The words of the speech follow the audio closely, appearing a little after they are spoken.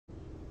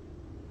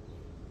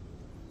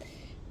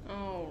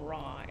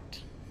right.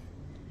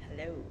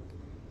 Hello.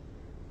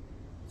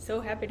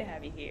 So happy to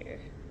have you here.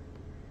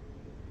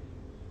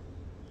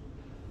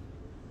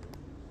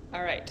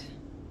 All right.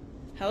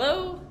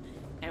 Hello,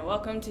 and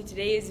welcome to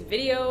today's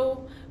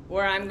video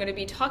where I'm going to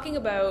be talking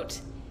about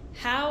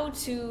how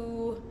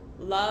to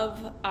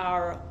love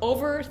our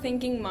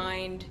overthinking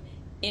mind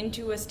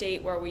into a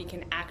state where we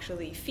can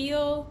actually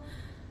feel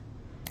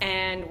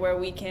and where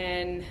we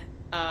can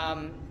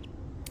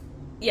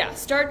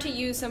start to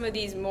use some of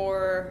these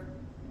more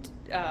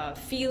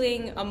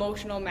feeling,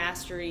 emotional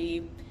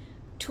mastery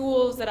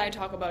tools that I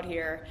talk about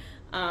here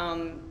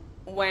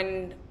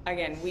when,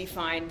 again, we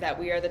find that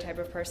we are the type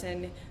of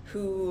person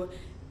who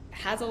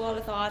has a lot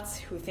of thoughts,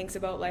 who thinks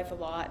about life a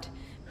lot,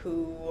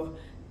 who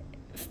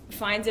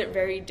finds it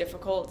very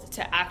difficult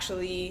to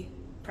actually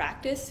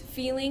practice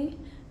feeling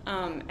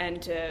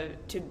and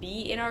to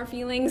be in our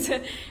feelings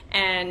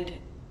and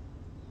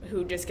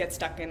who just gets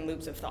stuck in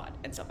loops of thought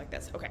and stuff like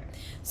this. Okay,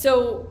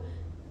 so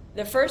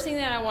the first thing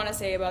that I want to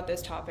say about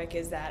this topic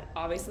is that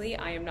obviously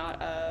I am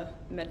not a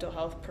mental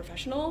health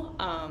professional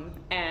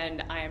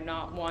and I am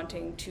not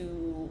wanting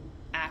to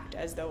act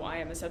as though I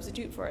am a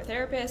substitute for a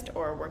therapist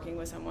or working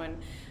with someone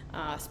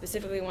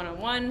specifically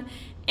one-on-one,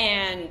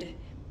 and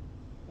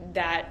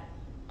that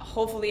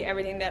hopefully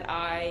everything that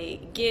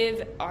I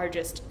give are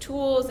just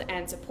tools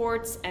and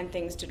supports and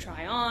things to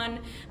try on,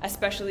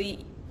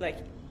 especially like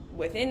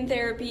within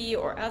therapy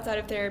or outside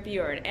of therapy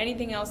or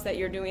anything else that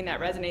you're doing that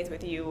resonates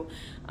with you.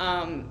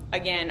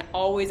 Again,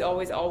 always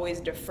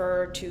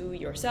defer to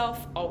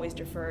yourself, always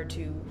defer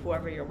to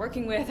whoever you're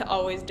working with,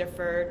 always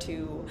defer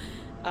to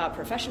a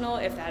professional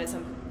if that is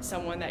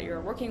someone that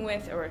you're working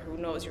with or who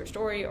knows your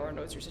story or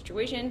knows your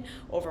situation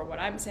over what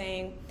I'm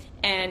saying.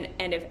 And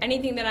if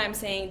anything that I'm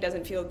saying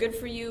doesn't feel good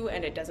for you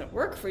and it doesn't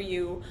work for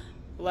you,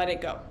 let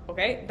it go,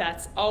 okay?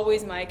 That's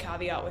always my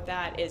caveat with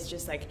that, is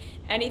just like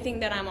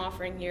anything that I'm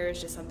offering here is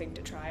just something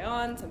to try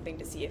on, something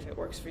to see if it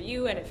works for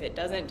you, and if it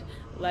doesn't,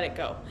 let it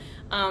go.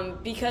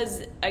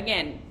 Because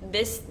again,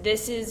 this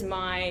is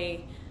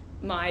my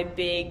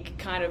big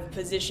kind of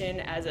position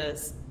as a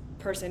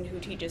person who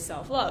teaches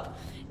self-love,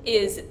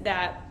 is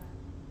that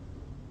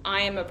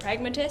I am a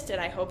pragmatist,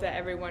 and I hope that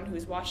everyone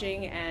who's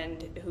watching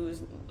and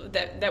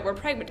that we're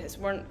pragmatists.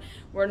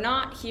 We're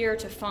not here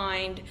to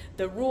find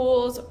the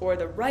rules or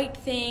the right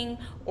thing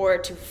or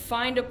to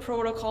find a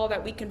protocol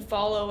that we can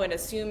follow and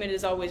assume it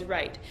is always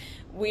right.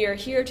 We are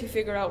here to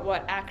figure out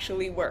what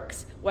actually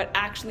works, what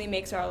actually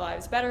makes our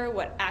lives better,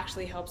 what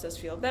actually helps us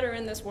feel better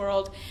in this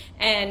world,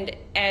 and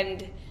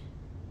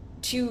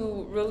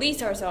to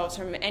release ourselves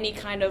from any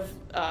kind of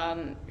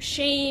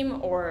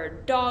shame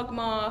or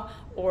dogma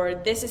or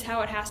this is how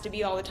it has to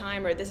be all the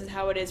time or this is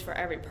how it is for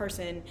every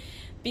person,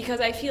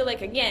 because I feel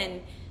like,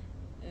 again,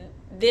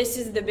 this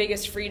is the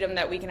biggest freedom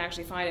that we can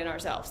actually find in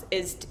ourselves,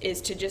 is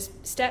to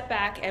just step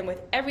back and with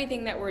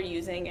everything that we're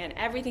using and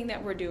everything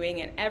that we're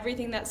doing and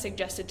everything that's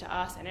suggested to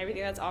us and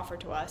everything that's offered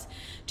to us,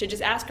 to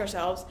just ask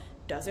ourselves,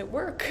 does it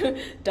work?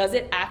 Does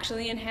it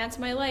actually enhance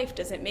my life?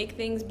 Does it make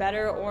things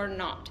better or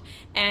not?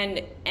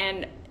 And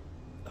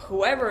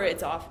whoever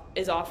is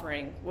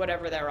offering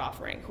whatever they're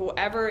offering,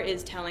 whoever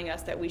is telling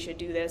us that we should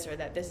do this or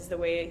that this is the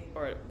way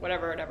or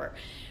whatever,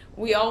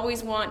 we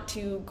always want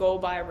to go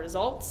by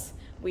results.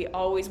 We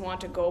always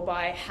want to go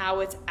by how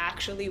it's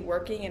actually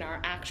working in our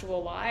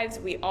actual lives.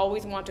 We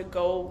always want to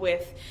go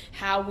with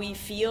how we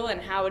feel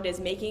and how it is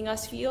making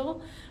us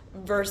feel,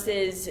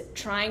 versus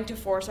trying to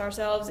force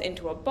ourselves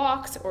into a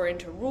box or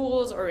into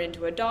rules or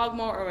into a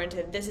dogma or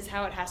into this is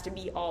how it has to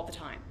be all the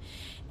time.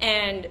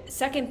 And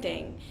second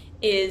thing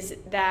is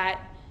that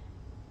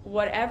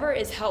whatever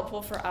is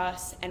helpful for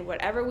us and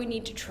whatever we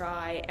need to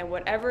try and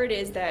whatever it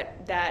is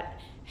that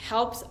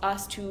helps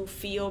us to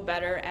feel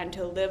better and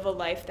to live a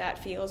life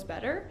that feels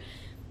better,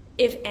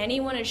 if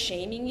anyone is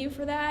shaming you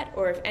for that,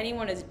 or if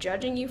anyone is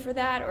judging you for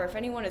that, or if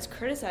anyone is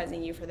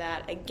criticizing you for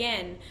that,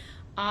 again,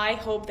 I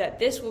hope that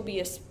this will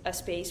be a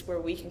space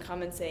where we can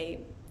come and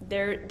say,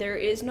 there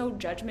is no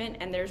judgment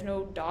and there's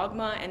no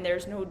dogma and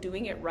there's no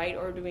doing it right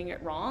or doing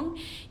it wrong.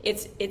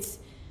 It's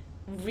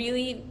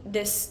really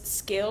this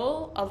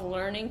skill of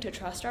learning to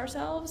trust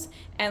ourselves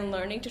and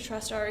learning to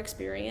trust our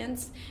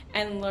experience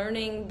and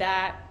learning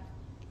that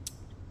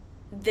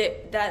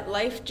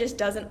life just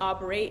doesn't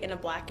operate in a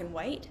black and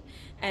white,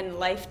 and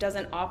life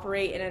doesn't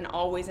operate in an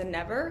always and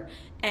never,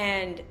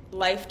 and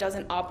life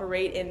doesn't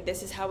operate in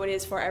this is how it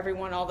is for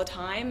everyone all the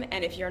time,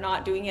 and if you're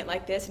not doing it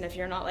like this and if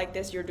you're not like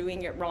this, you're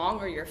doing it wrong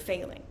or you're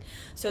failing.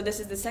 So this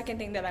is the second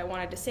thing that I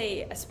wanted to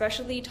say,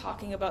 especially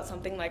talking about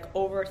something like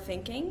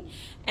overthinking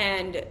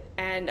and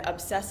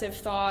obsessive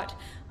thought.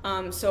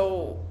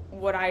 So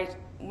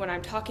when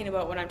I'm talking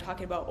about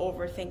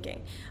overthinking,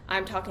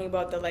 I'm talking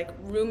about the like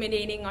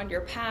ruminating on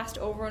your past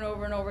over and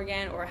over and over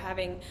again, or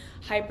having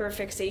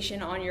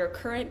hyperfixation on your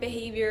current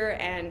behavior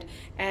and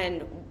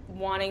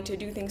wanting to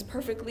do things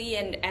perfectly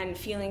and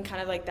feeling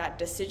kind of like that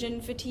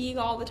decision fatigue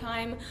all the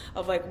time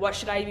of like, what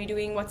should I be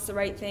doing? What's the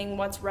right thing?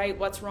 What's right?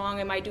 What's wrong?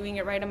 Am I doing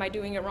it right? Am I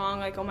doing it wrong?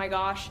 Like, oh my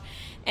gosh,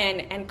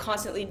 and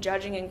constantly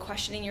judging and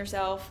questioning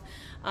yourself.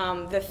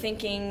 The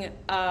thinking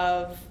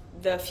of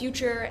the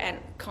future and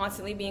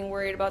constantly being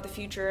worried about the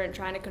future and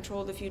trying to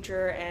control the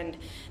future and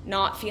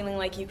not feeling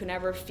like you can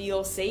ever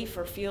feel safe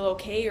or feel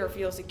okay or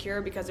feel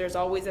secure because there's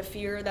always a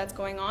fear that's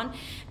going on.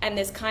 And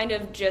this kind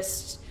of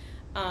just,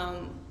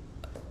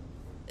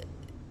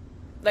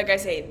 like I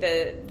say,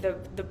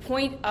 the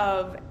point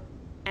of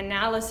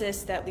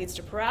analysis that leads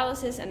to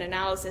paralysis and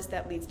analysis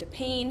that leads to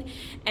pain.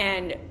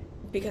 And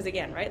because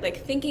again, right,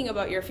 like thinking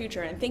about your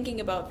future and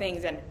thinking about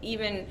things, and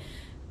even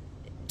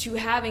to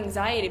have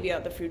anxiety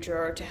about the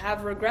future, or to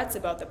have regrets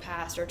about the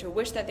past, or to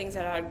wish that things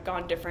had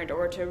gone different,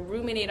 or to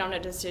ruminate on a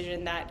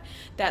decision that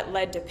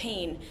led to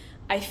pain,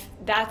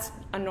 that's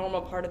a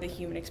normal part of the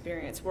human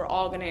experience. We're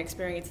all going to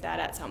experience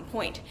that at some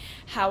point.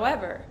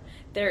 However,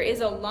 there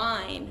is a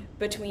line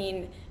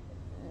between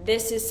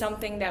this is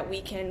something that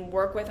we can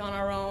work with on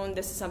our own,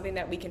 this is something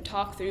that we can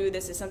talk through,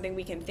 this is something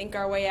we can think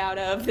our way out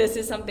of, this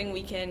is something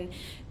we can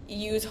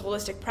use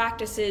holistic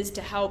practices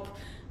to help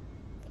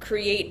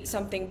create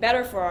something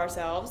better for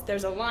ourselves.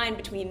 There's a line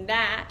between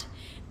that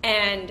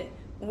and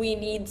we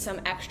need some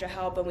extra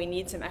help, and we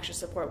need some extra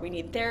support. We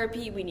need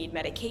therapy, we need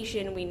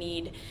medication, we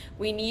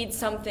need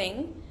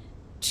something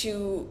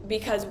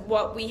because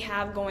what we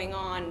have going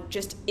on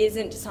just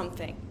isn't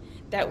something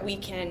that we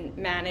can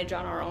manage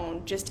on our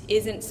own, just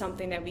isn't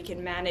something that we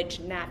can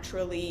manage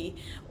naturally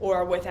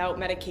or without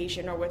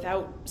medication or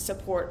without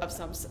support of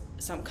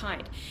some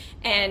kind.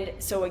 And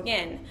so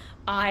again,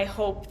 I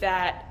hope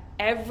that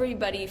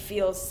everybody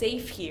feels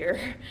safe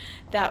here,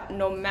 that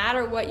no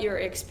matter what your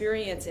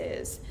experience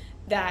is,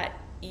 that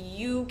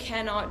you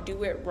cannot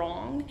do it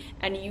wrong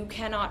and you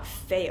cannot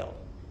fail.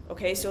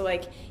 Okay, so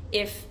like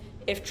if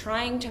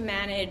trying to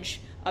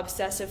manage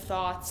obsessive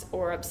thoughts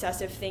or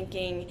obsessive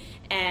thinking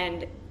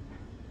and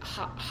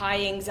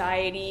high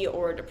anxiety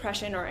or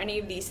depression or any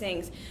of these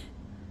things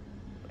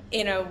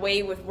in a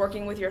way with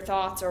working with your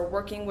thoughts or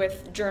working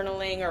with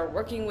journaling or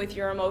working with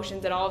your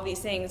emotions and all of these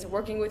things,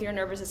 working with your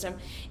nervous system,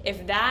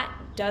 if that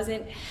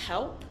doesn't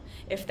help,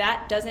 if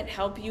that doesn't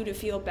help you to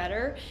feel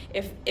better,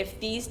 if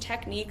these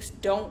techniques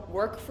don't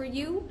work for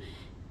you,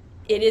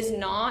 it is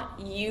not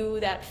you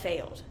that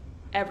failed,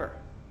 ever.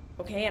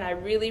 Okay, and I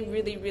really,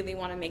 really, really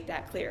want to make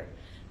that clear.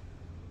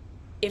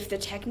 If the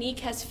technique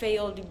has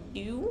failed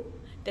you,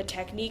 the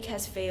technique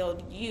has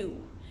failed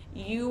you.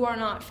 You are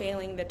not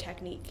failing the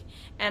technique.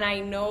 And I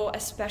know,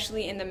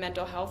 especially in the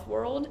mental health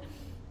world,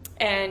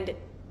 and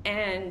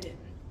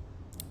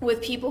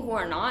with people who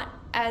are not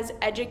as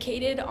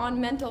educated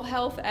on mental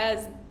health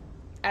as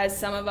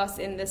some of us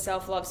in the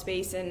self-love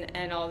space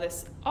and all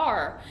this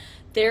are,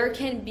 there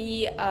can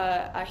be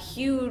a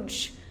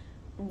huge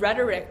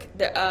rhetoric,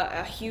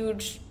 a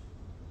huge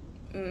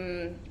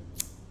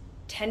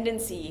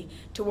tendency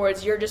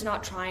towards you're just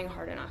not trying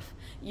hard enough.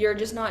 You're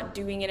just not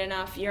doing it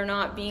enough. You're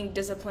not being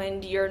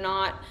disciplined. You're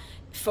not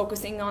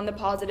focusing on the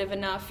positive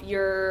enough.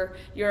 You're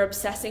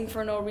obsessing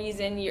for no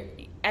reason.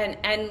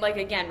 And like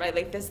again, right,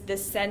 like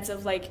this sense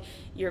of like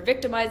you're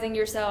victimizing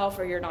yourself,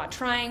 or you're not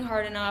trying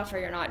hard enough, or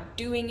you're not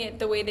doing it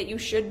the way that you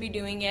should be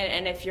doing it.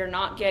 And if you're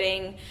not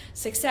getting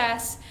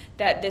success,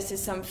 that this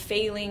is some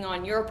failing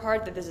on your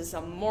part, that this is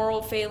some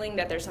moral failing,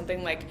 that there's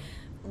something like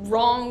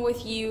wrong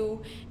with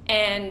you.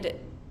 And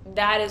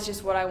that is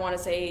just what I want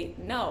to say.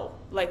 No,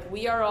 like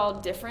we are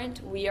all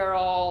different. We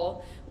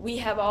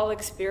have all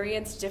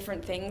experienced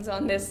different things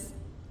on this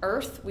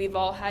earth. We've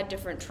all had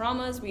different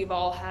traumas. We've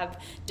all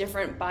have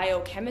different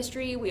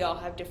biochemistry. We all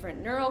have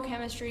different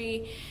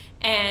neurochemistry.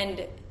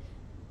 And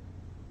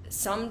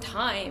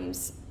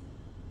sometimes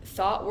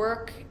thought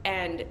work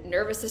and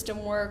nervous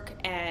system work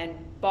and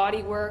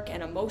body work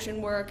and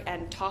emotion work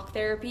and talk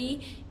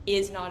therapy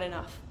is not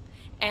enough.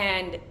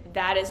 And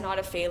that is not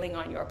a failing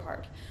on your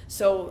part.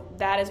 So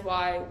that is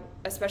why,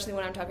 especially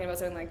when I'm talking about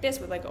something like this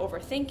with like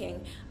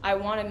overthinking, I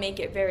want to make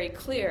it very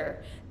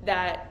clear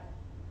that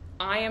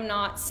I am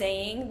not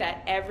saying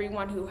that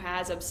everyone who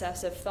has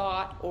obsessive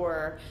thought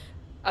or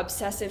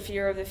obsessive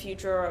fear of the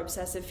future or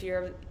obsessive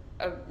fear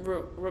of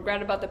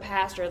regret about the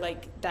past, or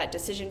like that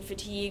decision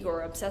fatigue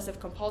or obsessive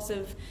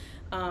compulsive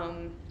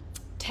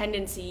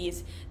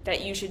tendencies,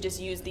 that you should just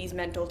use these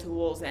mental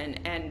tools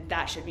and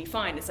that should be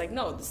fine. It's like,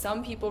 no,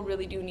 some people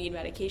really do need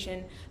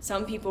medication.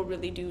 Some people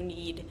really do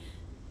need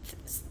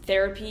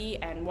therapy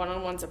and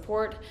one-on-one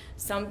support.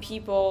 Some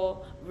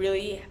people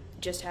really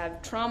just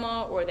have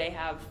trauma, or they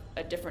have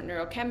a different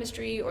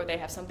neurochemistry, or they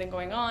have something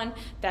going on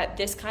that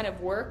this kind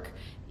of work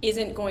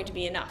isn't going to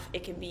be enough.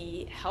 It can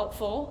be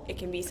helpful. It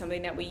can be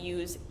something that we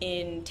use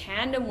in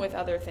tandem with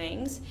other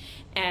things,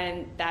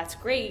 and that's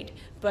great.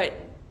 But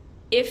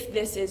if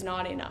this is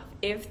not enough,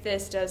 if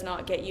this does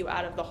not get you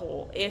out of the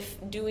hole, if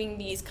doing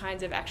these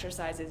kinds of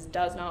exercises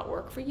does not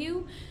work for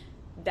you,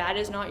 that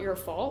is not your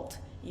fault.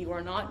 You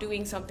are not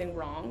doing something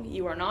wrong.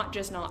 You are not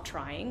just not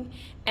trying.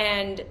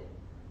 And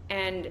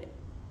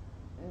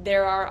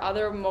there are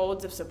other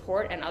modes of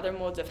support and other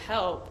modes of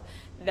help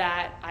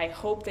that I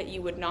hope that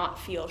you would not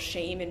feel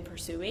shame in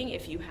pursuing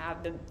if you have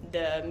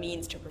the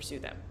means to pursue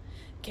them.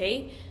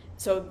 Okay?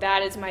 So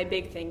that is my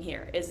big thing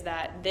here, is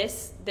that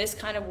this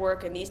kind of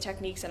work and these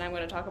techniques that I'm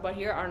going to talk about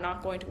here are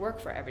not going to work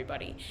for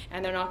everybody,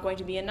 and they're not going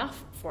to be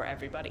enough for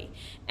everybody.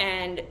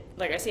 And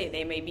like I say,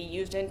 they may be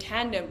used in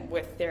tandem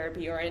with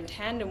therapy or in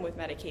tandem with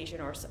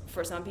medication, or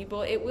for some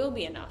people it will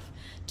be enough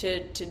to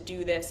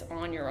do this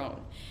on your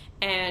own.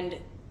 And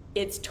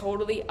it's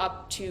totally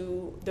up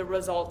to the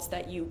results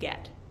that you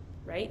get,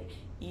 right?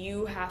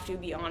 You have to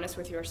be honest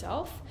with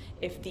yourself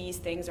if these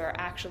things are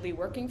actually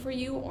working for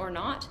you or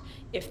not,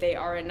 if they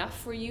are enough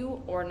for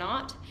you or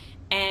not.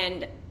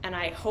 And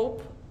I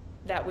hope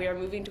that we are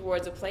moving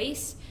towards a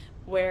place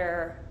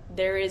where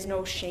there is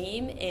no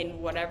shame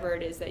in whatever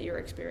it is that you're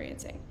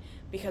experiencing.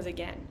 Because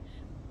again,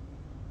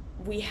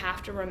 we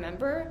have to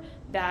remember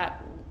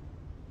that,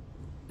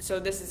 so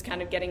this is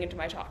kind of getting into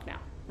my talk now,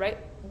 right?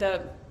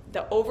 The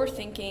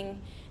overthinking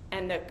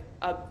and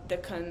the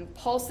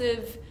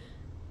compulsive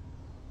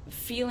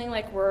feeling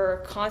like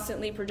we're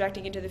constantly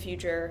projecting into the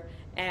future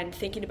and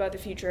thinking about the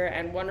future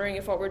and wondering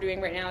if what we're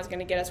doing right now is going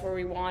to get us where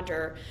we want,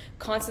 or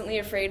constantly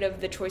afraid of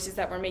the choices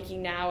that we're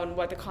making now and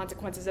what the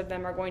consequences of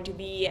them are going to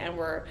be, and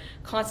we're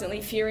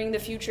constantly fearing the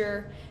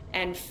future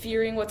and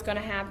fearing what's going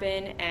to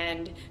happen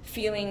and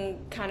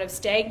feeling kind of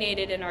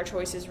stagnated in our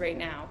choices right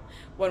now,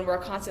 when we're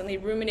constantly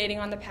ruminating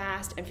on the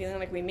past and feeling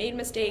like we made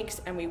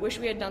mistakes and we wish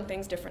we had done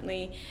things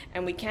differently,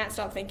 and we can't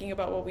stop thinking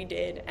about what we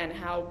did and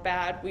how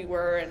bad we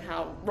were and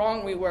how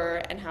wrong we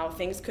were and how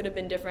things could have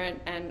been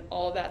different and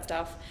all of that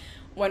stuff.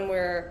 When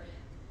we're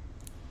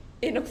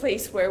in a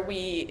place where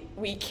we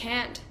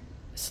can't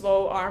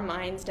slow our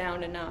minds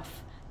down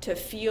enough to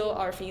feel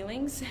our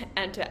feelings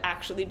and to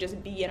actually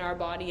just be in our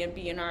body and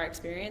be in our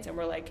experience, and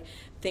we're like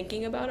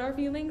thinking about our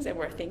feelings and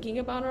we're thinking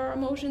about our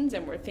emotions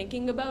and we're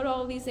thinking about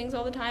all these things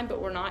all the time,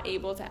 but we're not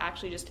able to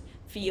actually just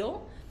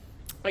feel.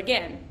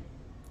 Again,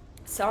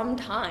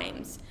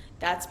 sometimes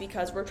that's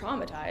because we're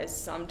traumatized.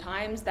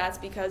 Sometimes that's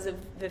because of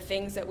the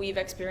things that we've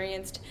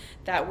experienced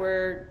that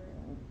were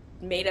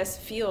made us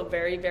feel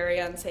very, very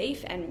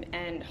unsafe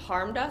and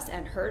harmed us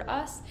and hurt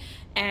us,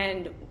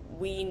 and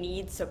we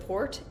need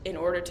support in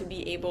order to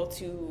be able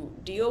to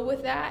deal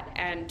with that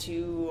and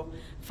to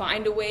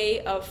find a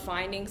way of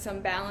finding some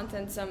balance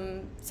and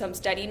some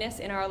steadiness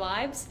in our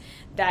lives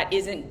that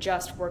isn't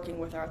just working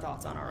with our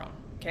thoughts on our own.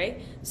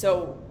 Okay,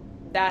 so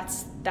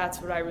that's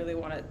what I really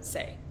want to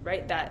say,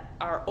 right? That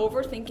our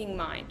overthinking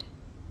mind,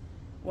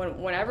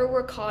 whenever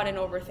we're caught in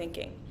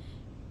overthinking,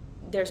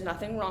 there's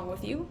nothing wrong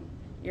with you.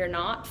 You're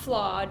not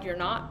flawed, you're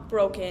not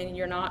broken,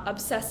 you're not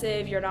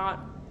obsessive,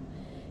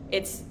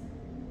 it's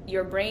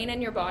your brain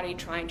and your body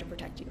trying to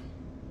protect you.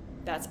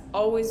 That's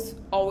always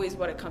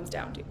what it comes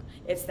down to.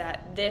 It's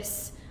that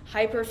this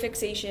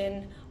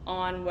hyperfixation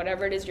on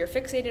whatever it is you're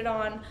fixated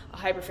on, a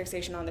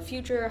hyperfixation on the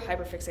future,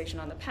 hyperfixation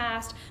on the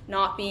past,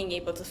 not being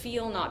able to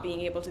feel, not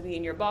being able to be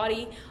in your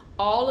body.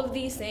 All of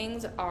these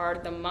things are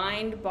the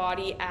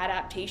mind-body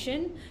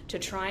adaptation to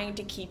trying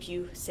to keep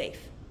you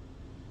safe.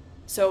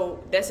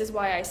 So this is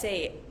why I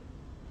say,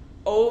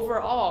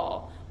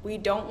 overall, we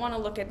don't want to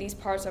look at these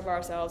parts of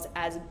ourselves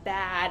as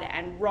bad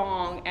and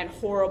wrong and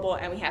horrible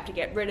and we have to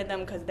get rid of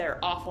them because they're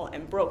awful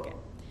and broken.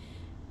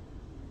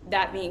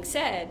 That being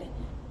said,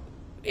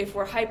 if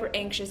we're hyper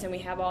anxious and we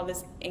have all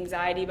this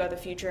anxiety about the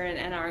future,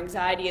 and our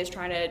anxiety is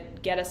trying to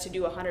get us to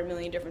do 100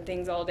 million different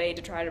things all day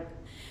to try to,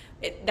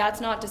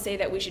 that's not to say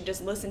that we should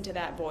just listen to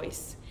that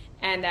voice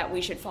and that we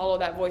should follow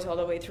that voice all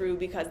the way through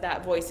because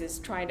that voice is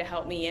trying to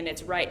help me and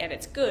it's right and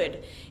it's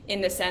good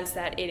in the sense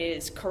that it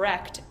is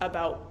correct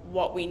about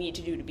what we need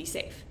to do to be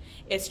safe.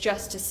 It's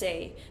just to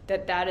say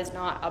that that is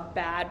not a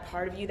bad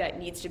part of you that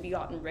needs to be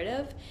gotten rid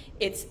of.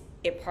 It's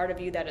a part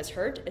of you that is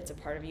hurt, it's a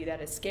part of you that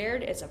is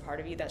scared, it's a part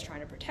of you that's trying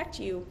to protect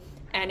you,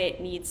 and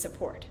it needs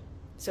support.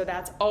 So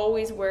that's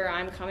always where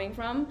I'm coming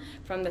from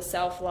the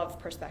self-love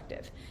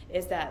perspective,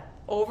 is that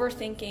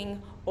overthinking,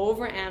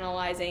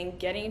 overanalyzing,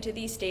 getting into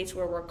these states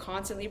where we're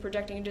constantly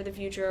projecting into the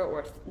future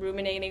or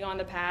ruminating on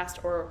the past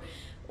or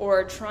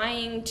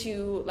trying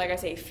to, like I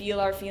say, feel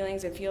our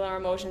feelings and feel our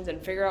emotions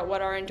and figure out what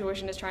our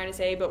intuition is trying to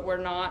say, but we're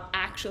not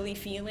actually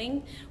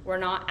feeling, we're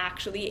not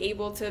actually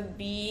able to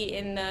be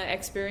in the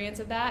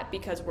experience of that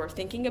because we're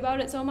thinking about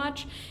it so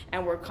much,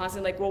 and we're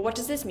constantly like, well, what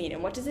does this mean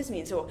and what does this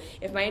mean? So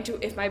if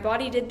my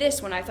body did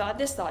this when I thought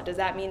this thought, does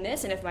that mean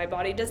this? And if my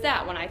body does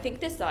that when I think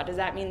this thought, does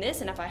that mean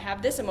this? And if I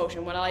have this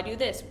emotion when I do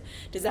this,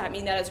 does that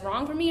mean that it's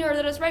wrong for me or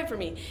that it's right for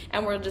me?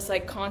 And we're just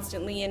like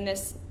constantly in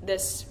this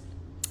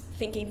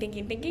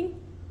thinking.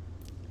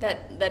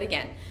 That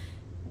again,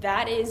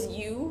 that is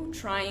you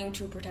trying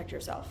to protect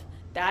yourself.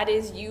 That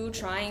is you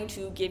trying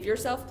to give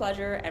yourself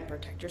pleasure and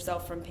protect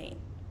yourself from pain.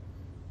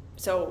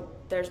 So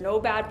there's no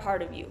bad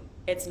part of you.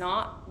 It's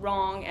not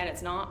wrong and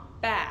it's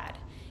not bad.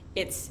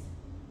 It's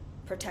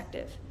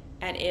protective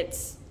and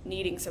it's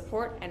needing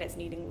support and it's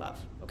needing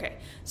love. Okay,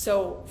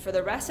 so for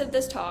the rest of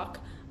this talk,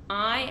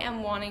 I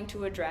am wanting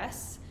to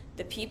address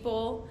the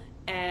people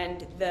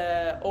and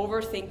the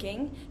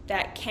overthinking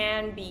that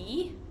can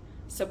be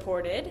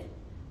supported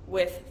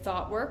with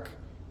thought work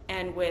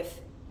and with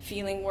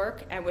feeling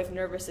work and with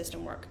nervous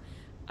system work.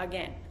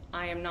 Again,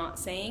 I am not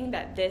saying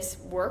that this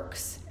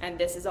works and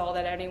this is all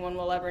that anyone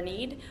will ever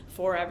need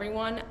for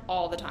everyone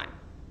all the time,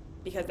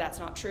 because that's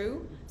not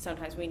true.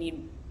 Sometimes we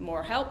need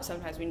more help,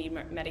 sometimes we need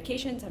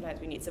medication,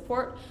 sometimes we need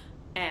support,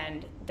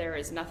 and there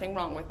is nothing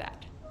wrong with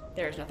that.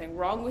 There is nothing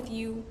wrong with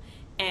you,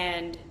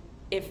 and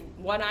if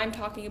what I'm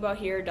talking about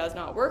here does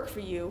not work for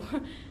you,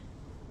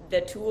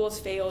 the tools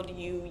failed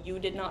you, you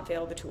did not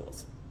fail the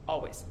tools,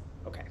 always.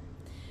 Okay.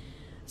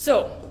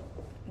 So,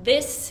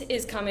 this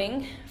is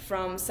coming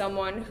from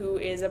someone who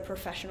is a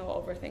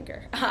professional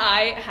overthinker.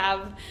 I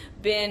have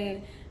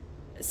been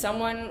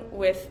someone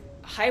with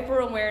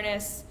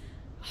hyper-awareness,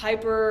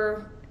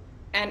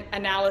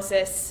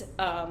 hyper-analysis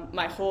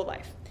my whole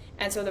life.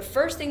 And so the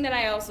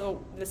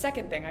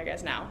second thing, I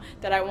guess now,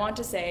 that I want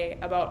to say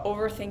about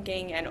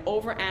overthinking and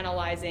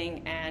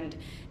overanalyzing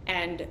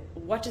and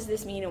what does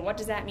this mean and what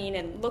does that mean,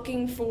 and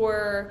looking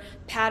for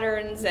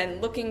patterns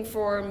and looking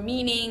for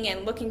meaning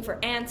and looking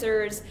for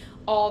answers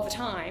all the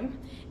time,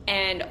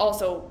 and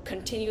also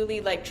continually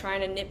like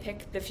trying to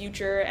nitpick the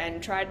future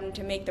and trying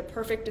to make the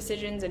perfect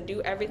decisions and do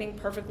everything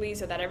perfectly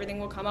so that everything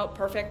will come out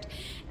perfect,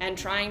 and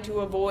trying to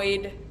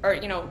avoid, or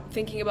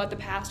thinking about the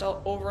past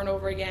all over and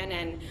over again,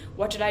 and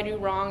what did I do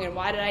wrong and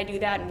why did I do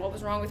that and what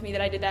was wrong with me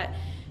that I did that.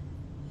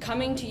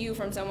 Coming to you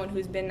from someone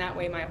who's been that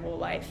way my whole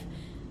life,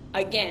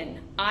 again,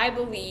 I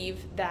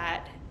believe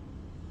that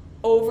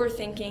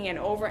overthinking and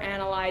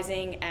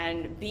overanalyzing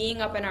and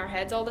being up in our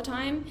heads all the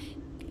time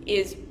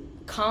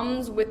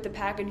comes with the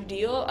package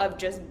deal of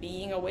just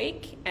being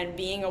awake and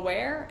being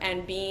aware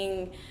and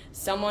being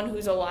someone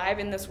who's alive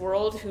in this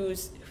world,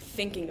 who's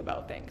thinking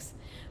about things.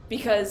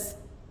 Because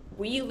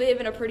we live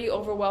in a pretty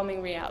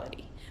overwhelming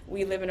reality.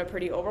 We live in a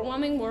pretty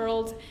overwhelming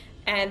world,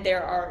 and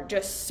there are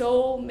just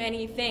so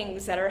many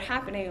things that are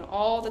happening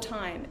all the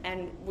time,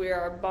 and we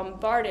are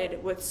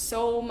bombarded with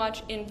so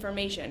much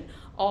information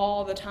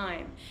all the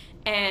time.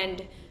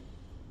 And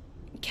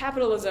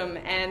capitalism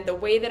and the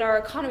way that our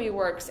economy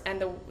works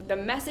and the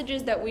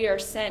messages that we are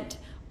sent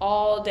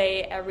all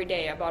day, every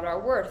day about our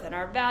worth and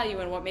our value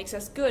and what makes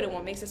us good and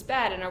what makes us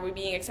bad, and are we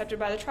being accepted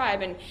by the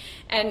tribe,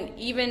 and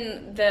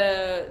even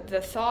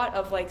the thought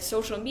of like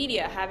social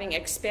media having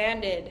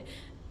expanded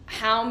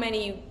how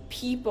many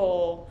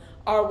people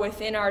are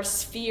within our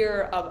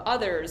sphere of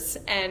others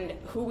and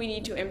who we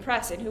need to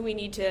impress and who we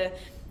need to,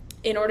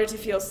 in order to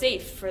feel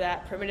safe, for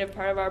that primitive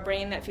part of our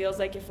brain that feels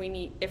like if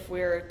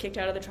we're kicked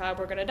out of the tribe,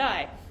 we're gonna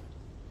die.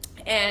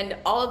 And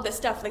all of this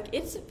stuff, like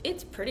it's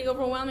pretty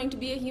overwhelming to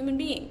be a human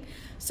being.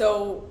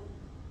 So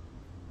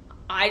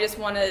I just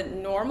want to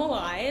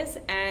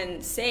normalize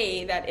and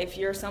say that if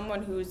you're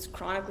someone who's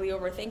chronically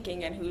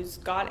overthinking and who's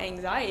got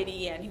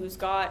anxiety and who's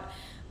got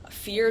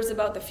fears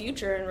about the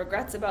future and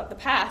regrets about the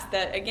past,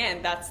 that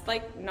again, that's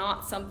like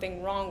not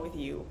something wrong with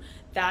you.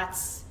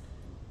 That's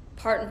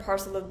part and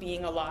parcel of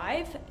being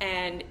alive,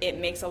 and it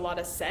makes a lot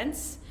of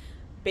sense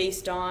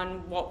based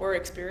on what we're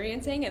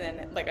experiencing. And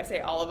then, like I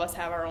say, all of us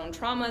have our own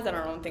traumas and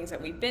our own things that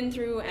we've been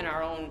through and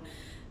our own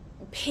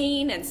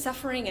pain and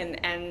suffering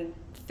and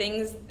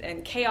things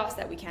and chaos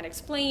that we can't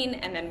explain.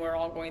 And then we're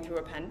all going through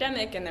a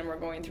pandemic, and then we're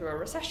going through a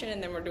recession,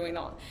 and then we're doing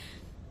all.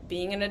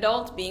 Being an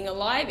adult, being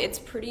alive, it's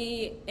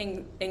pretty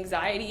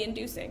anxiety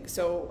inducing.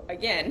 So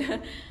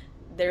again,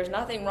 there's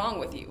nothing wrong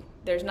with you.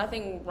 There's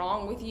nothing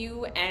wrong with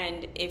you,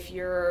 and if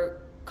you're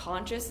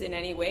conscious in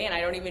any way, and I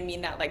don't even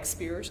mean that like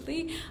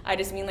spiritually, I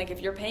just mean like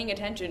if you're paying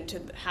attention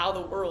to how the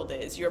world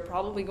is, you're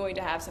probably going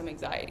to have some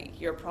anxiety.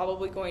 You're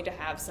probably going to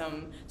have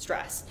some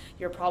stress.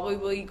 You're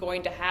probably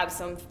going to have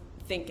some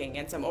thinking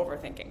and some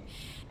overthinking.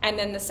 And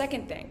then the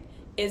second thing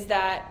is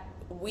that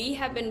we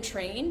have been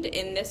trained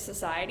in this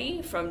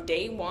society from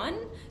day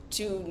one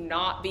to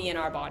not be in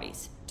our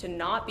bodies, to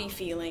not be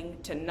feeling,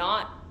 to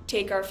not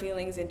take our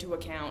feelings into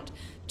account,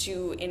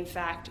 to in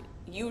fact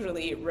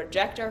usually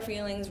reject our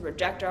feelings,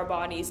 reject our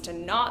bodies, to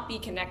not be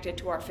connected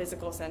to our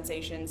physical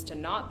sensations, to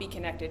not be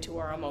connected to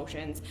our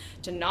emotions,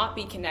 to not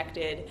be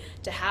connected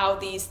to how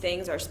these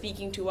things are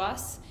speaking to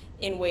us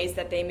in ways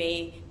that they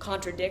may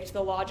contradict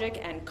the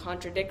logic and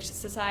contradict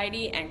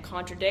society and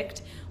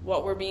contradict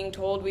what we're being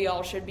told we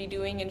all should be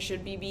doing and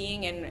should be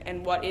being,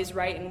 and what is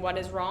right and what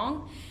is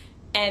wrong.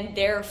 And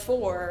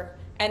therefore,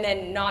 and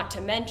then not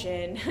to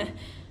mention,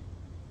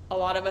 a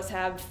lot of us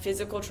have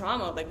physical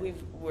trauma, like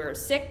we're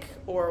sick,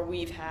 or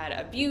we've had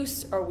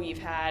abuse, or we've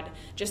had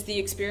just the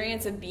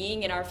experience of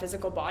being in our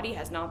physical body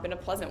has not been a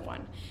pleasant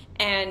one.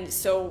 And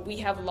so we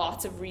have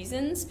lots of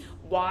reasons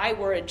why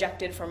we're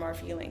ejected from our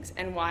feelings,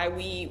 and why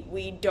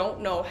we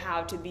don't know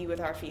how to be with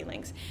our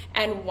feelings,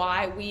 and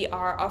why we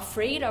are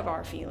afraid of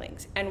our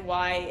feelings, and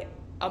why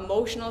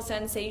emotional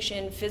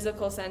sensation,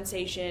 physical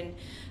sensation,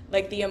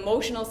 like the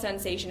emotional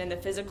sensation and the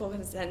physical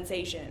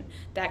sensation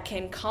that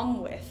can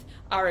come with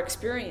our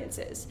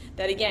experiences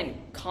that again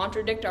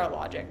contradict our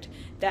logic,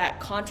 that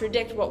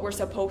contradict what we're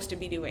supposed to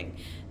be doing,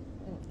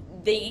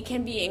 they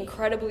can be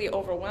incredibly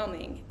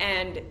overwhelming.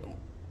 And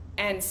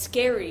and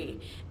scary,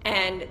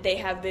 and they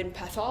have been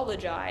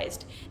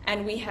pathologized,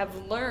 and we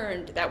have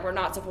learned that we're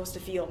not supposed to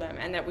feel them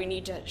and that we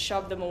need to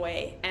shove them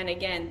away. And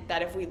again,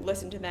 that if we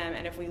listen to them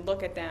and if we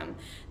look at them,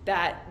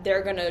 that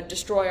they're going to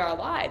destroy our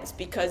lives,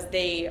 because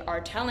they are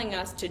telling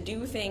us to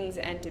do things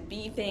and to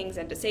be things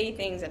and to say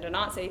things and to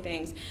not say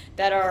things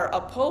that are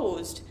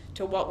opposed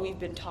to what we've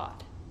been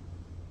taught.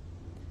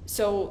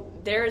 So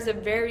there's a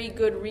very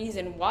good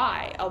reason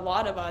why a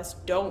lot of us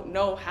don't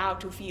know how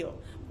to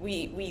feel.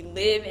 We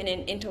live in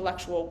an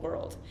intellectual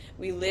world.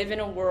 We live in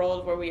a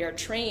world where we are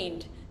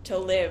trained to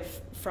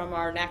live from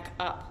our neck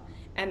up,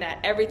 and that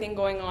everything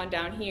going on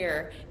down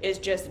here is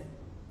just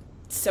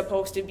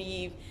supposed to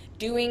be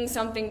doing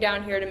something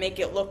down here to make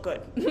it look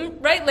good,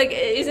 right? Like,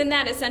 isn't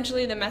that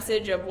essentially the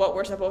message of what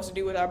we're supposed to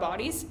do with our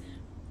bodies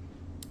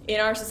in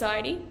our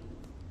society?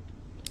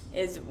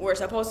 Is we're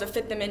supposed to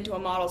fit them into a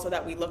model so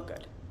that we look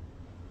good.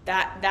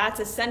 That's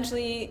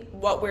essentially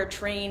what we're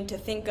trained to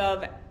think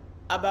of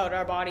about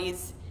our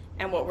bodies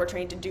and what we're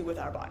trained to do with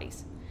our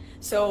bodies.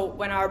 So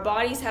when our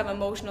bodies have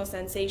emotional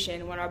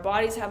sensation, when our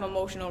bodies have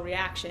emotional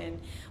reaction,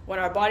 when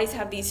our bodies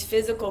have these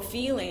physical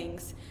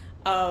feelings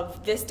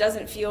of this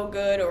doesn't feel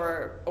good,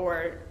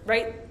 or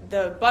right,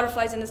 the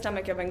butterflies in the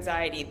stomach of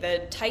anxiety,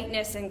 the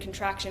tightness and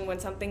contraction when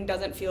something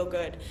doesn't feel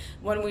good,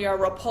 when we are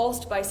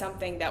repulsed by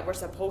something that we're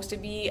supposed to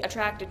be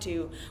attracted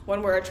to,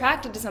 when we're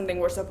attracted to something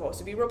we're supposed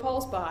to be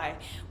repulsed by,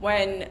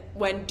 when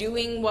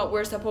doing what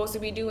we're supposed to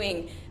be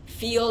doing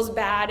feels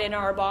bad in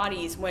our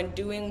bodies, when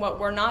doing what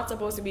we're not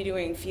supposed to be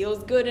doing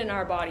feels good in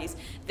our bodies.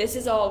 This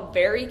is all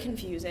very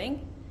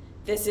confusing.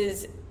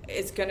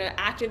 It's going to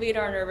activate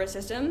our nervous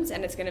systems,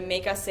 and it's going to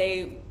make us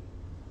say,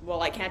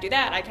 well, I can't do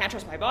that. I can't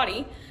trust my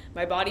body.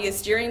 My body is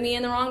steering me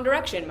in the wrong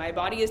direction. My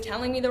body is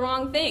telling me the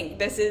wrong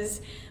thing.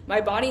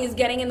 My body is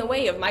getting in the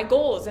way of my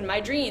goals and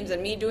my dreams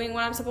and me doing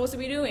what I'm supposed to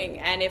be doing.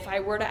 And if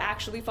I were to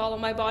actually follow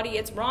my body,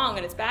 it's wrong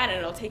and it's bad and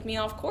it'll take me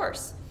off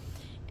course.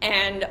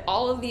 And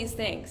all of these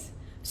things.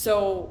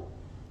 So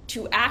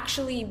to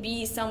actually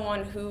be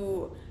someone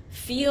who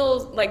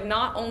feels, like,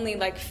 not only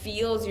like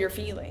feels your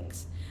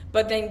feelings,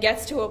 but then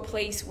gets to a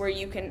place where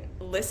you can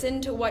listen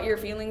to what your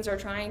feelings are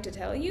trying to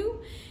tell you,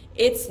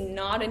 it's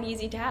not an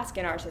easy task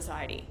in our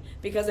society.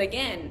 Because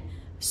again,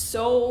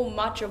 so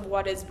much of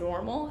what is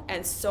normal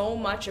and so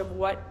much of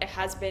what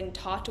has been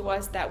taught to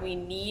us that we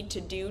need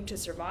to do to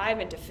survive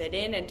and to fit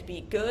in and to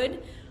be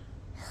good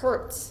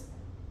hurts.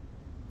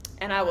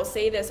 And I will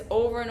say this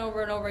over and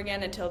over and over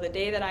again until the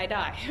day that I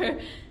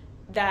die,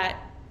 that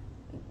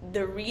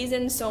the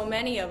reason so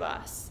many of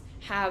us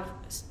have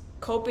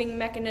coping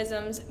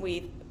mechanisms,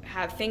 we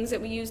have things that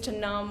we use to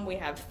numb, we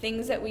have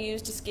things that we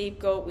use to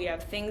scapegoat, we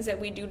have things that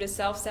we do to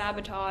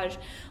self-sabotage,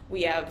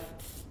 we have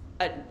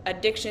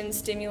addiction,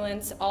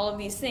 stimulants, all of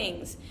these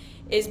things,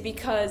 is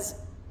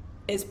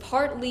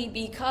partly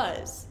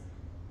because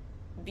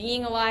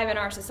being alive in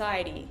our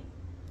society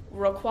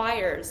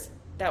requires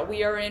that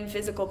we are in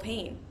physical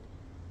pain,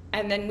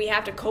 and then we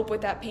have to cope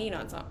with that pain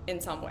in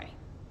some way.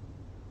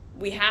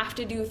 We have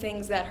to do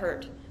things that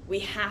hurt. We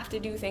have to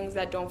do things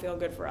that don't feel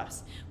good for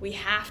us. We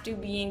have to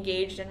be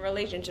engaged in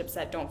relationships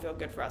that don't feel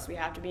good for us. We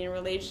have to be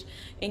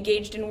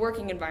engaged in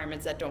working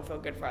environments that don't feel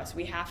good for us.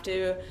 We have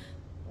to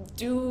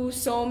do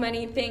so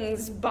many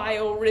things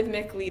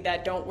biorhythmically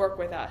that don't work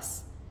with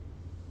us.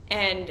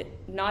 And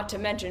not to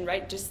mention,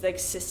 right, just like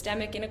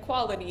systemic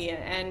inequality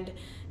and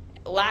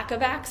lack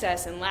of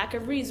access and lack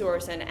of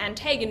resource and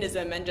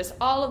antagonism and just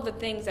all of the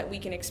things that we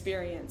can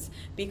experience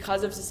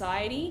because of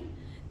society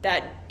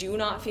that do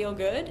not feel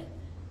good.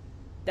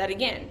 That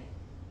again,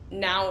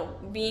 now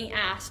being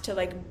asked to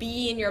like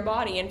be in your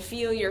body and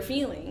feel your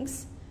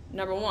feelings,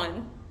 number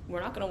one, we're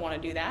not going to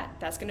want to do that.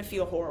 That's going to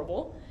feel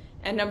horrible.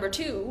 And number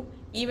two,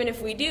 even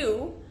if we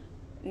do,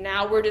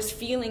 now we're just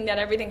feeling that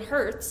everything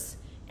hurts,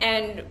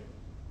 and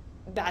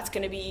that's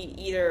going to be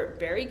either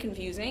very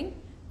confusing,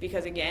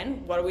 because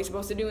again, what are we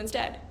supposed to do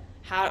instead?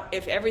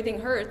 If everything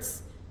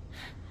hurts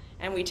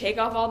and we take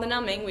off all the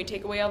numbing, we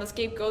take away all the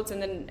scapegoats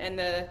and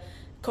the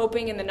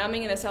coping and the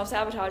numbing and the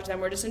self-sabotage,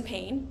 then we're just in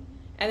pain.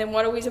 And then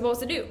what are we supposed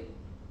to do?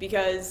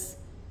 Because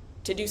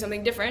to do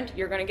something different,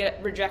 you're going to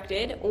get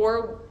rejected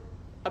or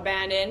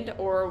abandoned,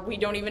 or we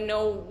don't even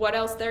know what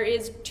else there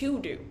is to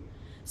do.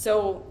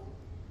 So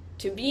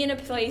to be in a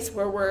place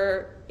where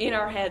we're in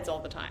our heads all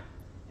the time,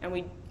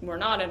 and we're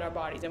not in our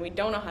bodies, and we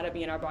don't know how to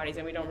be in our bodies,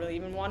 and we don't really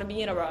even want to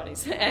be in our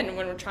bodies. And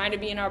when we're trying to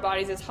be in our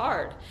bodies, it's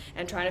hard.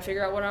 And trying to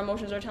figure out what our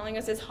emotions are telling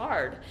us is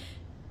hard.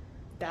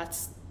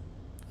 That's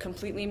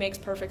completely makes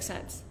perfect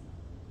sense.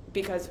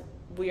 Because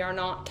we are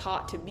not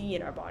taught to be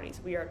in our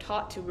bodies. We are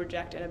taught to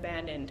reject and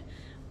abandon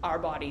our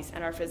bodies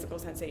and our physical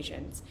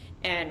sensations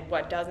and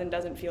what does and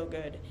doesn't feel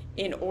good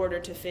in order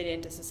to fit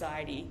into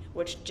society,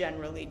 which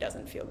generally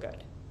doesn't feel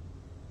good.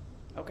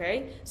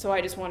 Okay? So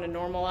I just want to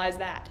normalize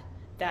that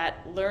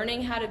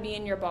learning how to be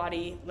in your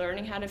body,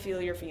 learning how to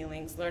feel your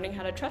feelings, learning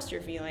how to trust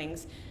your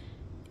feelings,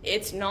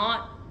 it's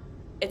not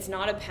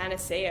a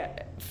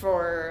panacea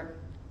for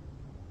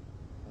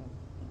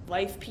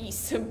life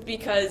peace,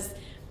 because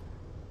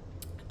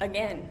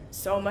again,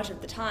 so much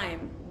of the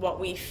time, what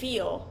we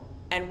feel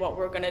And what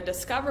we're going to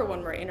discover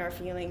when we're in our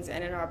feelings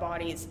and in our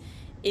bodies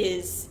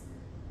is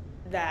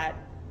that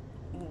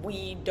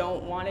we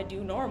don't want to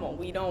do normal.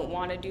 We don't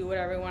want to do what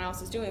everyone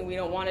else is doing. We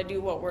don't want to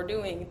do what we're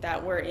doing,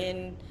 that we're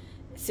in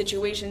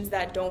situations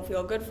that don't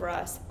feel good for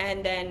us.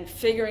 And then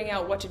figuring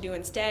out what to do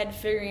instead,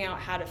 figuring out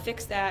how to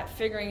fix that,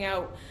 figuring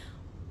out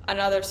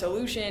another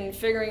solution,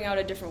 figuring out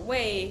a different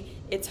way,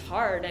 it's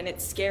hard and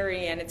it's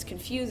scary and it's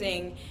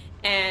confusing.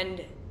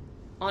 And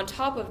on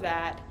top of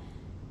that,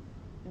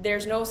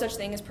 there's no such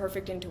thing as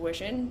perfect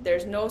intuition.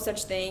 There's no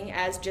such thing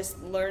as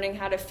just learning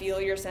how to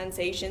feel your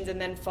sensations and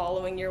then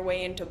following your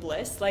way into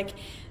bliss. Like,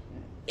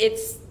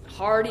 it's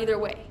hard either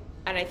way.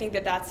 And I think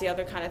that that's the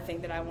other kind of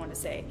thing that I want to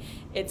say.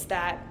 It's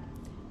that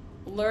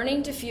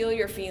learning to feel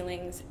your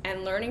feelings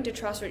and learning to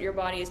trust what your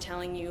body is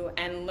telling you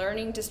and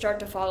learning to start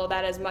to follow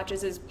that as much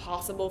as is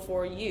possible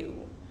for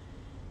you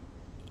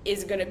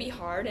is going to be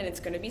hard, and it's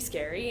going to be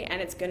scary, and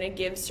it's going to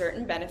give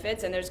certain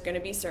benefits, and there's going to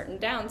be certain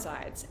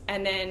downsides.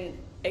 And then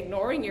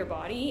ignoring your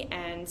body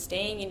and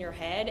staying in your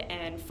head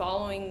and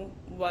following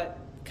what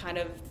kind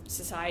of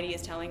society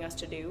is telling us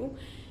to do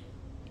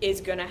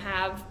is going to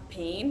have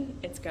pain,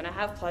 it's going to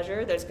have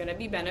pleasure, there's going to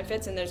be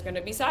benefits, and there's going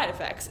to be side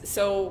effects.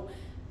 So,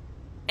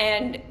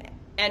 and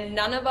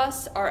none of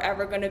us are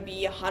ever going to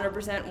be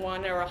 100%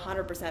 one or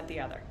 100% the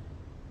other.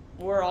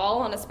 We're all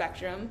on a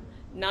spectrum.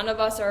 None of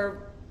us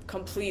are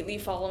completely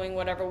following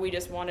whatever we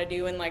just want to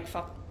do and like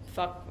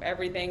fuck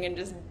everything and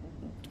just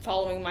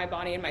following my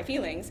body and my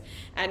feelings.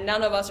 And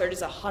none of us are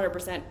just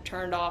 100%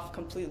 turned off,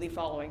 completely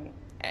following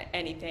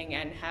anything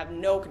and have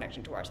no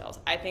connection to ourselves.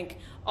 I think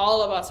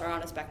all of us are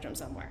on a spectrum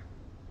somewhere.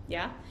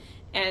 Yeah?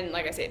 And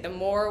like I say, the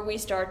more we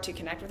start to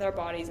connect with our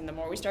bodies and the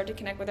more we start to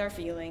connect with our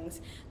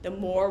feelings, the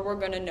more we're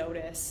going to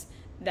notice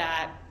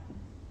that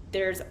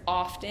there's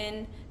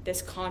often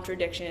this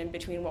contradiction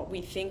between what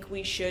we think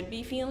we should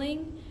be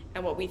feeling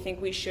and what we think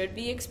we should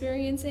be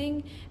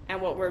experiencing and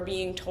what we're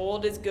being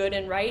told is good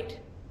and right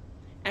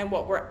and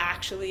what we're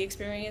actually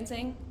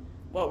experiencing,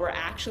 what we're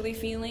actually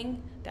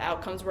feeling, the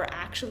outcomes we're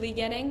actually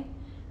getting,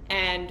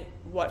 and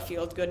what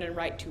feels good and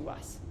right to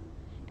us.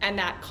 And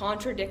that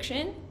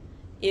contradiction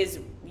is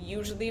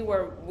usually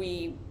where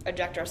we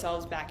eject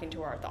ourselves back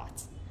into our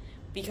thoughts,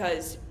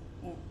 because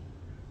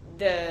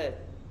the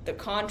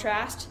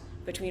contrast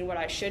between what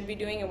I should be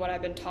doing and what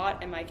I've been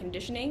taught and my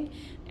conditioning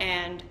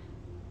and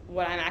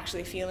what I'm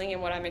actually feeling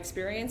and what I'm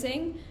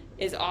experiencing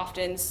is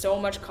often so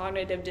much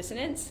cognitive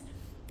dissonance.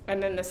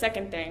 And then the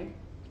second thing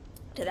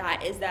to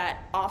that is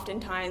that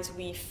oftentimes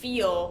we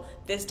feel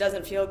this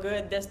doesn't feel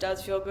good, this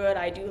does feel good,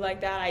 I do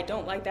like that, I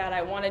don't like that,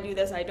 I want to do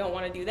this, I don't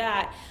want to do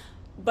that.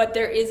 But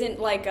there isn't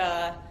like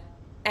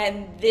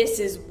and this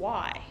is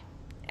why,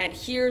 and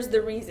here's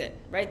the reason,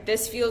 right?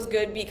 This feels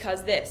good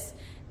because this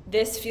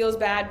feels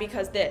bad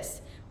because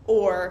this,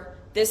 or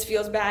this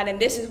feels bad and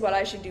this is what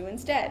I should do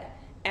instead.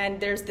 And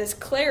there's this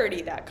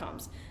clarity that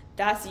comes.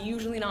 That's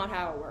usually not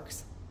how it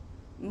works.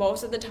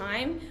 Most of the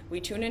time, we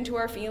tune into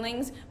our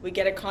feelings, we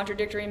get a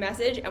contradictory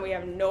message, and we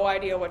have no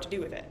idea what to do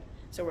with it.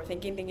 So we're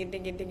thinking,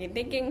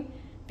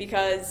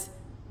 because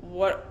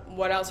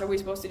what else are we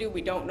supposed to do?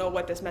 We don't know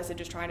what this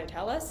message is trying to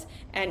tell us.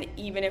 And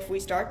even if we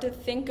start to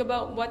think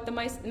about what the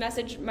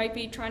message might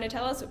be trying to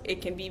tell us,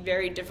 it can be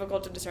very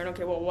difficult to discern,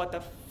 okay, well, what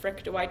the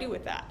frick do I do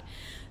with that?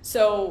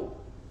 So,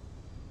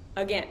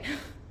 again,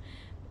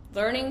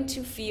 learning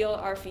to feel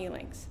our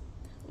feelings,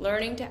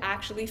 learning to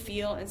actually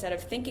feel instead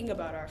of thinking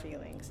about our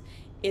feelings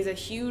is a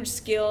huge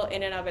skill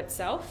in and of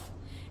itself,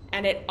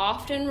 and it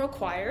often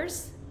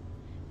requires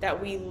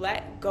that we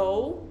let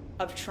go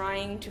of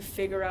trying to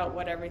figure out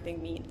what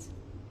everything means.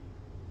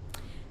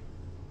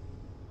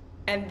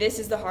 And this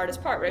is the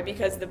hardest part, right?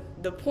 Because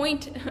the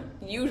point,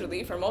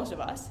 usually for most of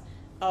us,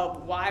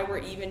 of why we're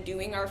even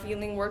doing our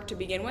feeling work to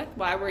begin with,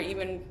 why we're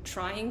even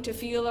trying to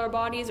feel our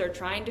bodies or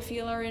trying to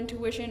feel our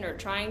intuition or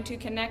trying to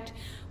connect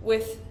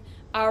with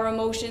our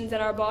emotions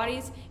and our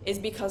bodies, is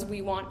because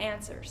we want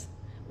answers.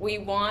 We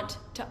want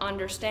to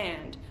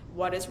understand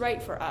what is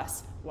right for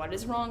us, what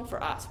is wrong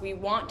for us. We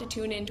want to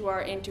tune into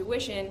our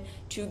intuition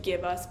to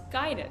give us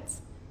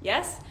guidance.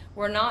 Yes,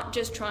 we're not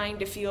just trying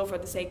to feel for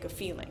the sake of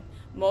feeling.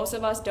 Most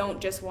of us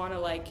don't just want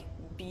to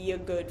be a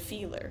good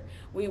feeler.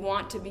 We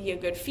want to be a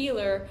good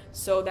feeler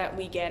so that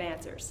we get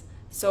answers,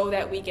 so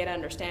that we get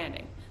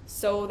understanding,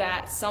 so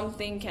that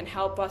something can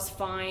help us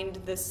find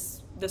the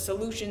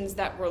solutions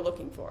that we're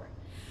looking for.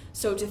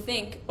 So to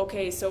think,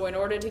 okay, so in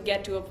order to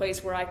get to a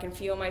place where I can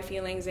feel my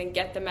feelings and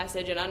get the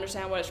message and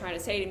understand what it's trying to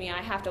say to me,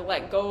 I have to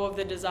let go of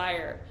the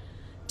desire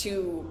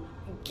to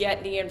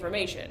get the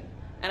information.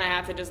 And I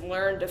have to just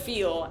learn to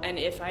feel, and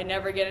if I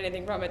never get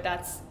anything from it,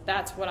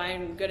 that's what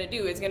I'm going to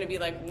do. It's going to be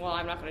like, well,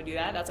 I'm not going to do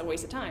that. That's a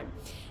waste of time.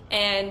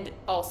 And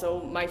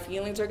also, my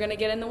feelings are going to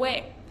get in the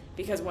way.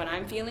 Because when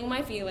I'm feeling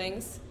my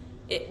feelings,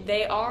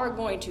 they are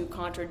going to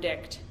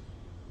contradict,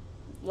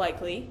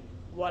 likely,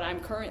 what I'm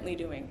currently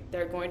doing.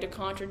 They're going to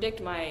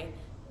contradict my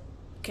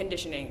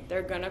conditioning.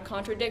 They're going to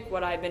contradict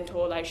what I've been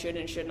told I should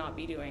and should not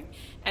be doing.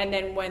 And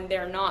then when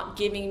they're not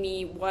giving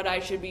me what I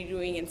should be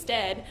doing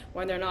instead,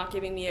 when they're not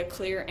giving me a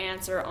clear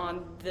answer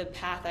on the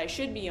path I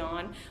should be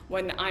on,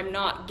 when I'm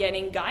not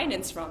getting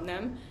guidance from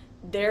them,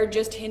 they're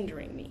just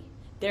hindering me.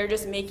 They're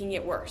just making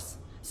it worse.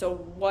 So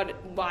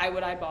why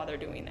would I bother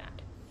doing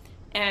that?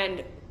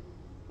 And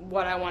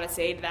what I want to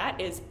say to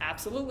that is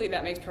absolutely,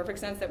 that makes perfect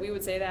sense that we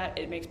would say that.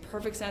 It makes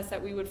perfect sense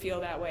that we would feel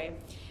that way.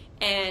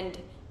 And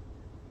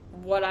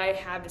what I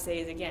have to say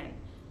is, again,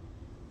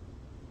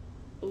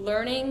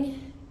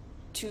 learning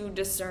to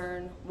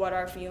discern what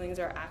our feelings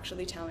are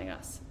actually telling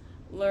us.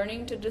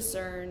 Learning to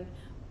discern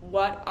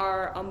what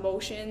our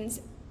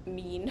emotions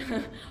mean,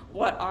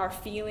 what our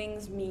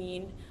feelings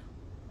mean.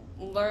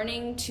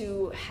 Learning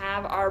to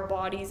have our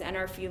bodies and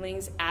our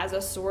feelings as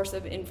a source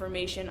of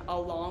information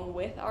along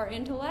with our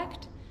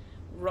intellect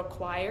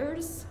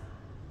requires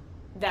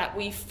that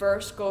we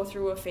first go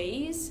through a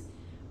phase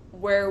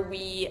where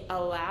we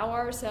allow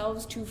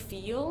ourselves to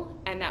feel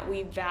and that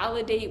we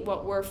validate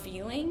what we're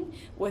feeling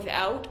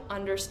without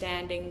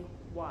understanding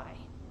why.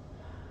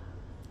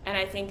 And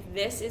I think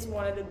this is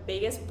one of the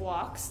biggest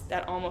blocks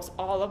that almost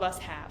all of us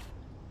have,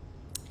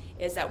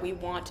 is that we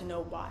want to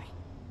know why.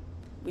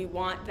 We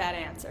want that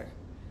answer.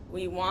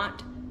 We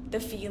want the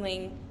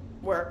feeling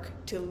work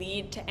to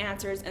lead to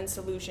answers and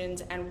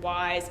solutions and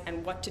whys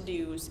and what to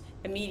do's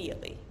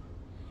immediately.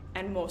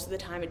 And most of the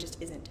time it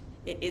just isn't.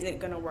 It isn't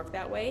going to work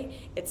that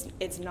way.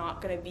 It's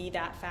not going to be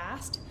that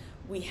fast.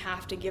 We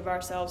have to give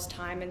ourselves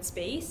time and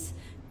space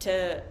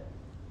to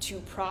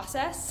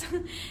process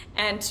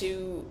and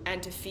to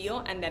feel.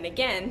 And then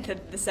again,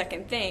 the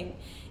second thing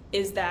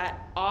is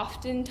that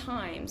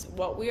oftentimes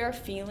what we are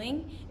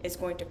feeling is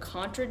going to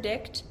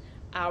contradict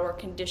our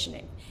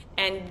conditioning.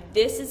 And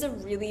this is a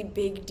really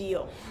big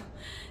deal,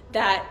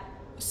 that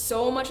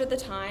so much of the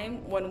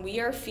time when we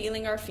are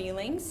feeling our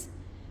feelings,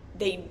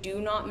 they do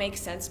not make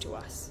sense to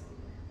us.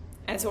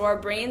 And so our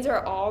brains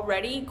are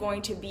already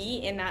going to be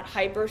in that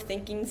hyper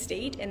thinking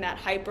state, in that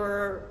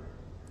hyper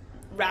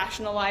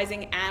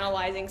rationalizing,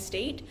 analyzing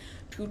state,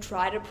 to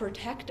try to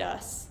protect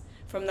us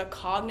from the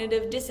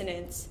cognitive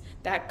dissonance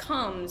that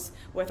comes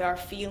with our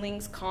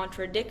feelings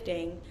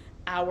contradicting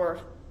our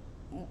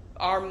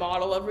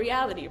model of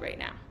reality right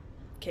now.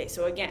 Okay,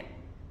 so again,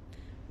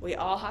 we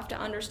all have to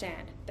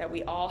understand that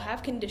we all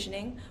have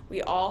conditioning.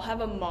 We all have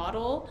a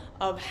model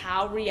of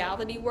how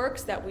reality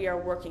works that we are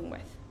working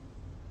with.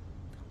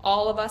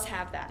 All of us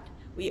have that.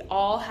 We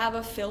all have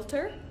a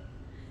filter,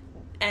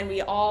 and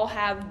we all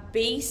have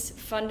base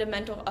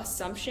fundamental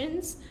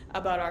assumptions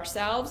about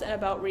ourselves and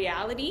about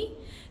reality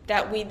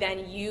that we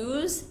then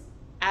use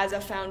as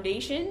a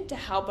foundation to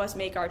help us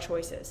make our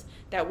choices,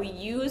 that we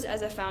use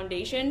as a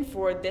foundation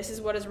for this is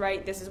what is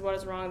right, this is what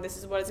is wrong, this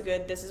is what is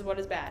good, this is what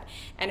is bad.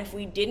 And if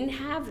we didn't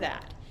have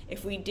that,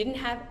 if we didn't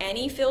have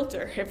any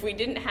filter, if we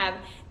didn't have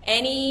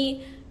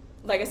any,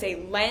 like I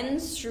say,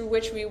 lens through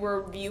which we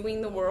were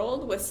viewing the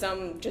world with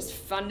some just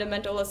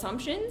fundamental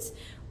assumptions,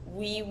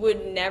 we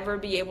would never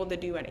be able to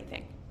do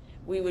anything.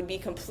 We would be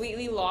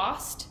completely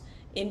lost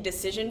in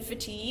decision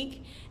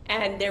fatigue,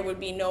 and there would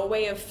be no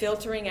way of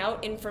filtering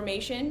out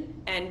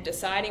information and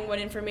deciding what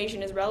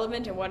information is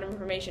relevant and what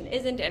information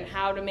isn't, and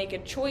how to make a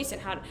choice,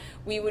 and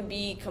we would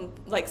be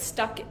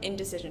stuck in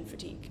decision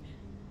fatigue.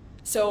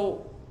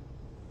 So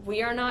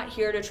we are not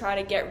here to try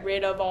to get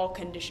rid of all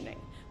conditioning.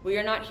 We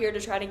are not here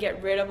to try to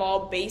get rid of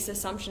all base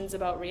assumptions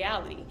about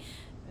reality.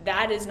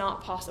 That is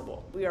not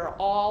possible. We are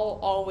all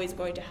always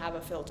going to have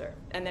a filter.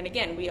 And then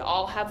again, we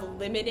all have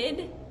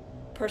limited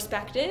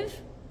perspective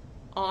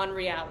on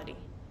reality.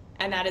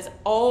 And that is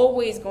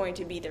always going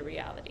to be the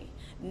reality.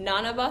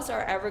 None of us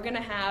are ever going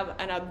to have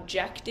an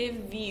objective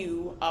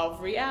view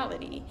of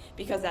reality,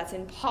 because that's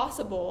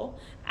impossible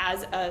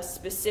as a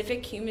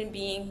specific human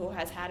being who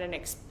has had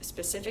a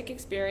specific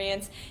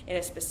experience in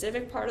a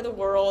specific part of the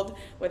world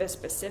with a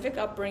specific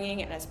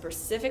upbringing and a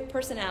specific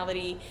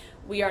personality.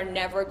 We are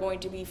never going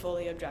to be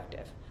fully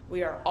objective.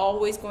 We are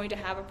always going to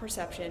have a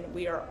perception.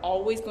 We are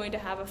always going to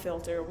have a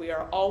filter. We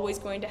are always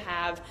going to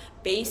have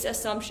base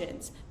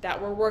assumptions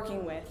that we're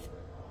working with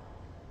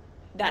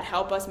that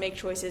help us make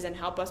choices and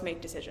help us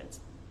make decisions.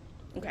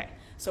 Okay,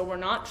 so we're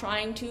not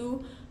trying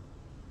to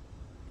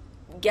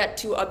get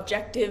to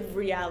objective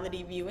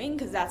reality viewing,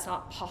 because that's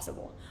not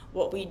possible.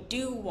 What we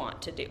do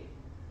want to do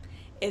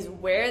is,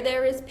 where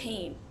there is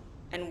pain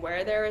and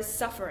where there is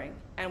suffering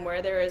and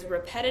where there is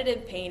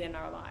repetitive pain in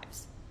our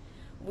lives,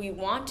 we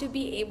want to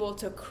be able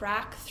to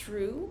crack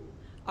through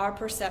our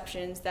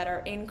perceptions that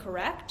are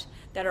incorrect,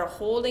 that are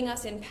holding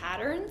us in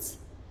patterns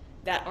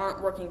that aren't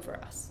working for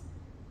us.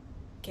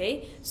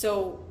 Okay,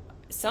 so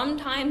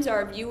sometimes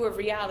our view of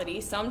reality,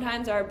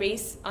 sometimes our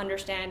base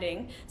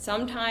understanding,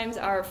 sometimes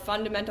our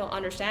fundamental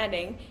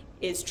understanding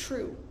is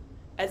true.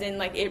 As in,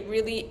 it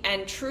really,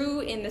 and true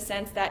in the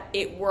sense that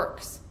it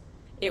works.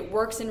 It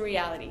works in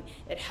reality.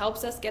 It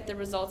helps us get the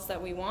results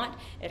that we want.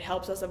 It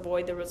helps us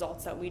avoid the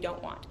results that we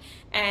don't want.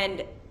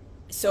 And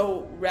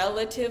so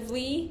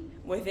relatively,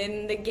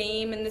 within the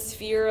game and the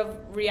sphere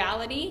of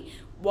reality,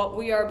 what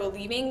we are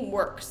believing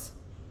works.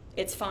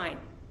 It's fine.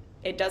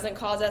 It doesn't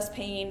cause us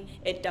pain.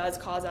 It does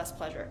cause us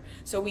pleasure.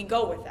 So we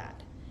go with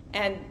that.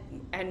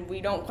 And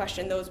we don't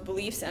question those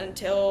beliefs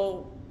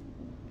until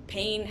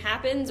pain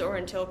happens, or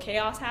until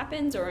chaos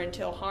happens, or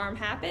until harm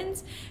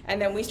happens,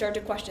 and then we start to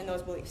question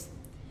those beliefs.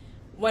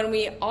 When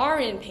we are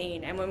in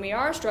pain, and when we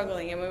are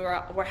struggling, and when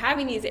we're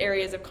having these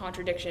areas of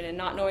contradiction and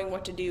not knowing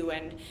what to do,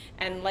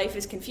 and life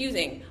is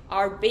confusing,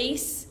 our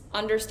base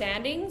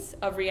understandings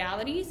of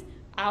realities,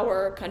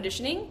 our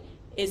conditioning,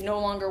 is no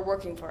longer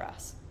working for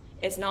us.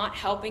 It's not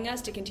helping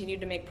us to continue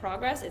to make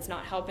progress. It's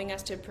not helping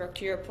us to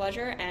procure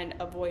pleasure and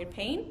avoid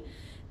pain.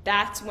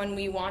 That's when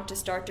we want to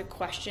start to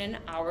question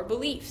our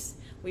beliefs.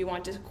 We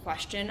want to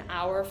question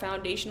our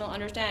foundational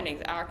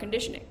understandings, our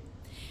conditioning.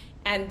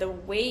 And the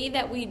way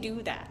that we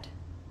do that,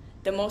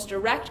 the most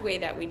direct way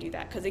that we do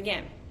that, because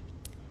again,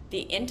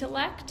 the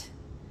intellect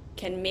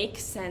can make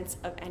sense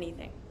of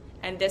anything.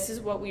 And this is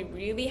what we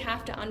really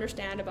have to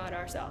understand about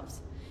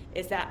ourselves,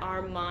 is that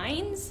our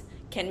minds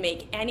can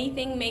make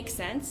anything make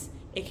sense.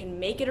 It can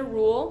make it a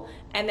rule,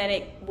 and then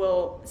it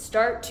will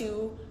start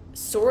to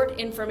sort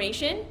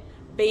information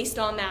based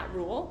on that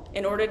rule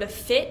in order to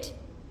fit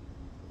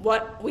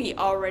what we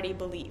already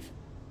believe.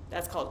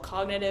 That's called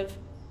cognitive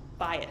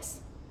bias.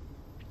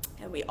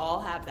 And we all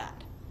have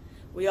that.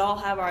 We all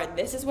have our,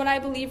 this is what I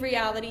believe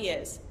reality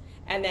is.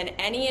 And then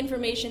any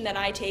information that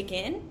I take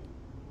in,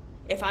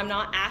 if I'm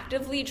not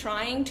actively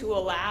trying to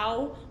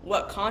allow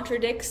what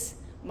contradicts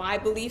my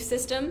belief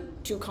system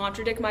to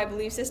contradict my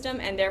belief system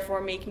and therefore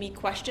make me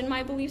question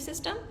my belief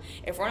system,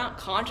 if we're not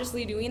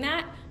consciously doing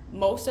that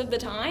most of the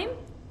time,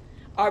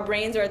 our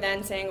brains are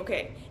then saying,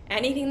 okay,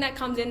 anything that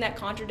comes in that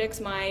contradicts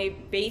my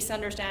base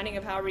understanding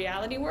of how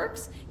reality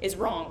works is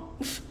wrong.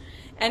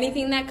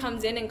 Anything that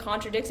comes in and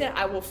contradicts it,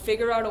 I will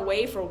figure out a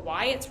way for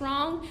why it's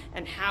wrong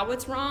and how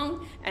it's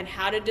wrong and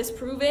how to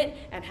disprove it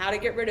and how to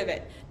get rid of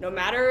it. No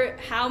matter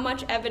how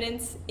much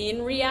evidence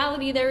in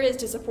reality there is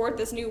to support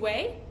this new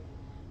way,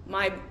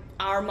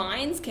 our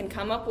minds can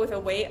come up with a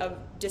way of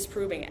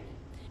disproving it.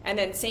 And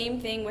then same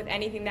thing with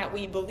anything that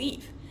we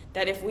believe.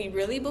 That if we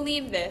really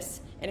believe this,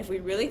 and if we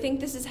really think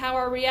this is how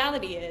our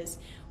reality is,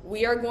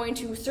 we are going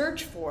to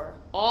search for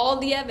all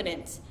the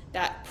evidence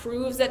that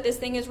proves that this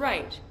thing is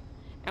right.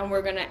 And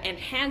we're going to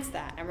enhance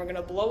that, and we're going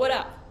to blow it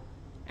up.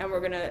 And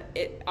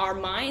our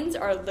minds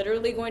are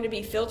literally going to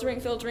be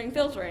filtering,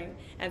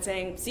 and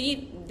saying,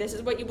 see, this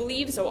is what you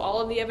believe, so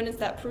all of the evidence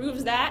that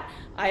proves that,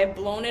 I have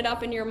blown it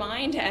up in your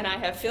mind, and I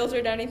have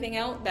filtered anything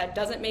out that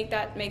doesn't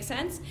make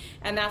sense.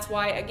 And that's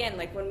why, again,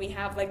 like when we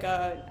have like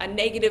a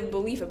negative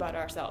belief about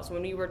ourselves,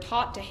 when we were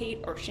taught to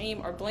hate or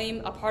shame or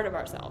blame a part of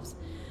ourselves,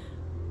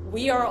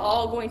 we are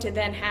all going to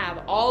then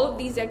have all of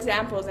these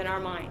examples in our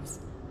minds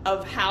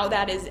of how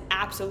that is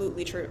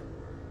absolutely true.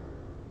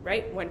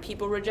 Right? When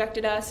people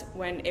rejected us,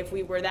 if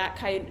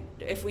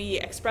we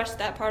expressed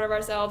that part of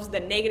ourselves, the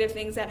negative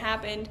things that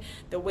happened,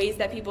 the ways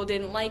that people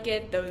didn't like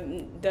it,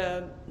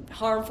 the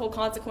harmful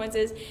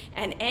consequences,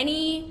 and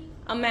any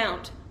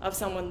amount of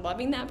someone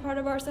loving that part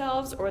of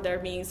ourselves, or there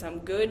being some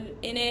good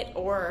in it,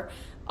 or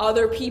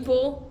other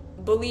people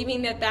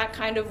believing that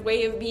kind of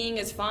way of being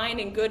is fine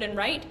and good and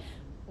right,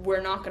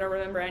 we're not going to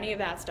remember any of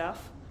that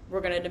stuff.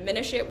 We're going to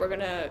diminish it. We're going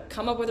to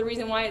come up with a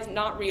reason why it's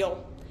not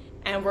real.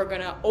 And we're going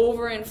to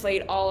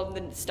overinflate all of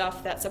the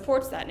stuff that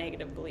supports that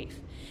negative belief.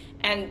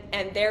 And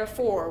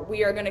therefore,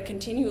 we are going to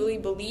continually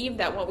believe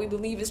that what we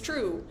believe is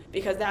true,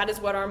 because that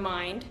is what our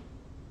mind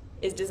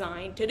is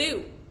designed to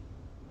do.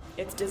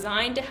 It's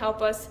designed to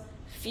help us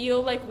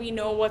feel like we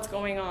know what's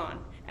going on,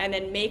 and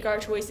then make our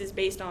choices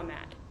based on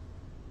that.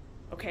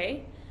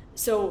 Okay?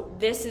 So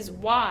this is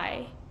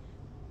why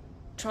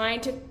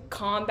trying to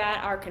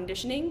combat our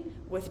conditioning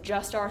with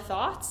just our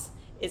thoughts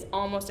is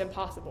almost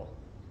impossible.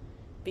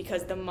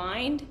 Because the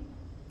mind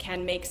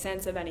can make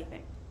sense of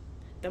anything.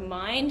 The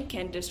mind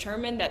can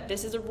determine that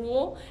this is a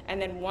rule,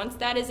 and then once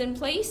that is in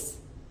place,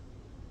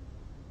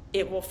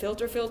 it will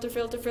filter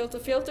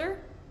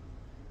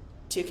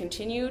to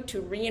continue to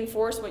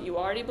reinforce what you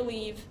already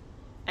believe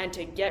and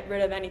to get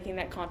rid of anything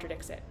that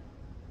contradicts it.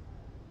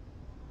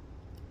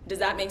 Does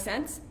that make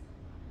sense?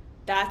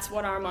 That's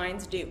what our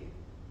minds do.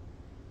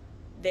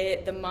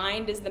 The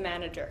mind is the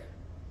manager.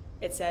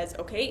 It says,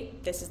 okay,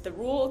 this is the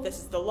rule, this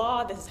is the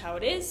law, this is how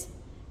it is.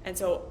 And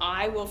so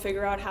I will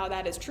figure out how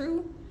that is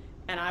true,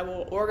 and I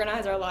will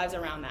organize our lives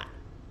around that.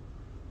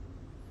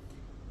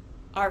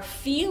 Our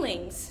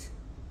feelings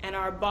and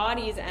our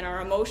bodies and our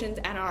emotions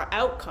and our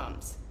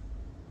outcomes,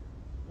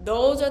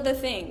 those are the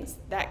things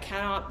that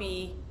cannot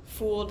be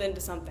fooled into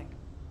something.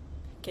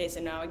 Okay,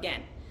 so now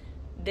again,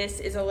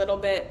 this is a little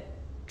bit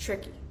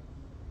tricky,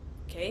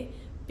 okay?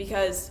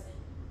 Because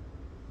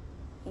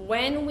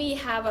when we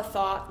have a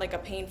thought, like a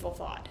painful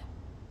thought,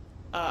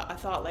 a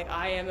thought like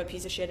I am a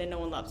piece of shit and no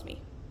one loves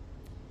me,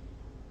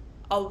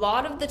 a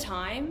lot of the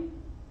time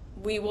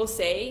we will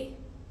say,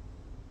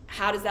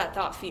 how does that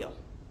thought feel?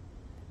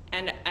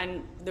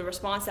 And the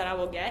response that I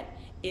will get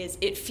is,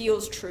 it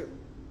feels true.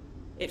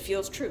 It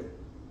feels true.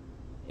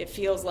 It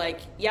feels like,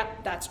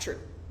 yep, that's true.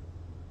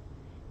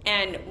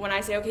 And when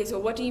I say, okay, so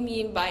what do you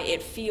mean by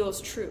it feels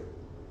true?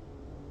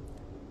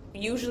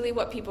 usually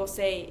what people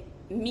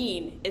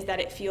mean is that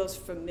it feels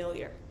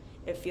familiar.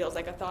 It feels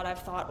like a thought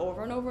I've thought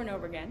over and over and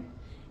over again.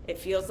 It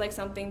feels like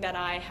something that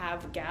I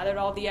have gathered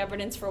all the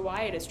evidence for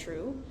why it is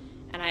true,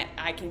 and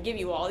I can give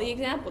you all the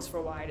examples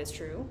for why it is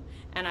true,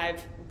 and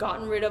I've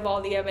gotten rid of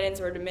all the evidence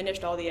or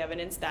diminished all the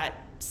evidence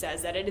that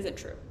says that it isn't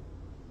true.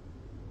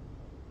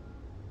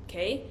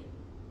 Okay?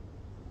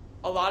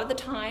 A lot of the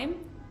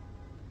time,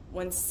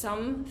 when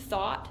some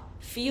thought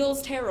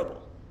feels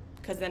terrible,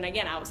 because then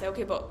again, I would say,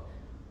 okay, but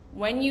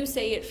when you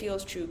say it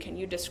feels true, can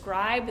you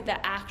describe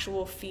the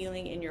actual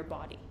feeling in your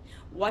body?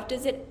 What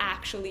does it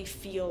actually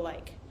feel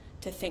like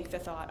to think the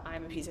thought,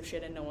 I'm a piece of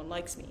shit and no one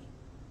likes me?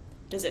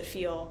 Does it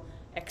feel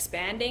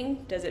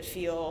expanding? Does it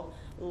feel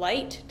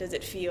light? Does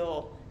it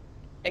feel,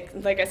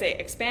 like I say,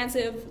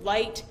 expansive,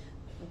 light,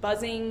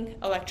 buzzing,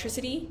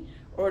 electricity?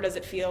 Or does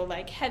it feel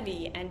like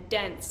heavy and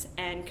dense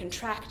and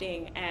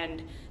contracting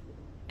and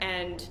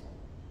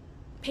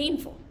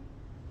painful?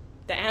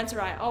 The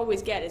answer I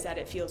always get is that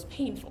it feels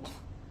painful,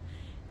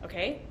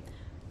 okay?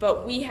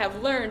 But we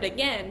have learned,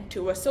 again,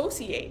 to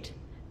associate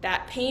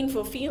that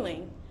painful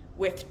feeling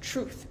with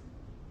truth.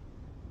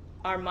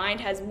 Our mind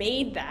has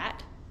made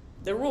that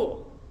the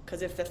rule.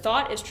 Because if the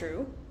thought is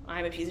true,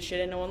 I'm a piece of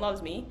shit and no one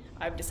loves me,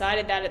 I've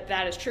decided that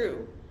that is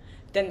true,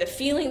 then the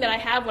feeling that I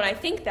have when I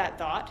think that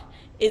thought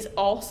is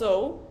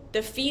also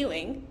the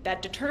feeling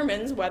that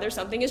determines whether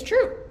something is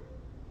true.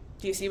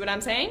 Do you see what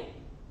I'm saying?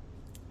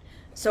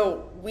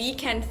 So we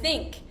can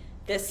think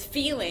this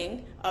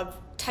feeling of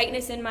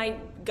tightness in my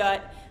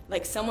gut,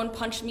 like someone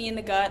punched me in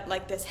the gut,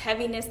 like this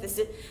heaviness,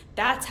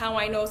 that's how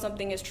I know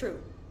something is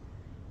true.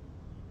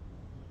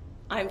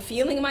 I'm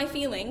feeling my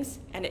feelings,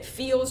 and it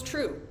feels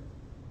true,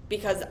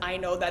 because I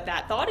know that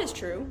that thought is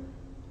true,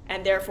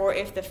 and therefore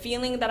if the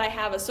feeling that I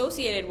have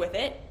associated with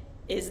it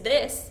is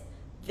this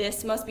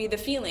must be the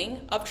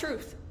feeling of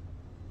truth.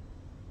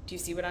 Do you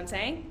see what I'm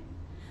saying?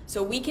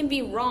 So we can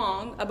be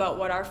wrong about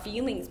what our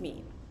feelings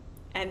mean,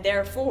 and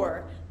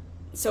therefore,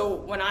 so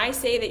when I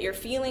say that your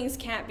feelings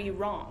can't be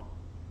wrong,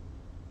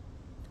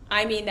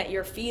 I mean that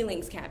your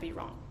feelings can't be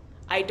wrong.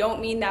 I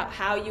don't mean that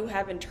how you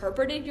have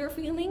interpreted your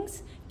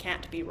feelings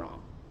can't be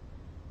wrong.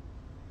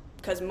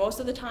 Because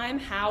most of the time,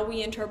 how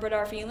we interpret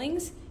our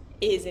feelings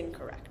is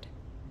incorrect.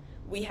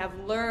 We have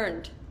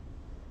learned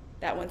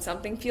that when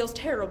something feels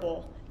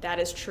terrible, that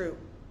is true.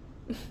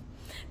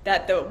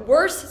 That the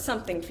worse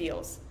something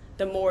feels,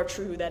 the more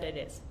true that it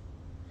is.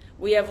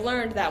 We have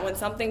learned that when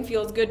something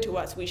feels good to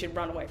us, we should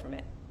run away from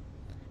it.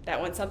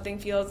 That when something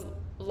feels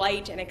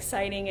light and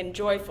exciting and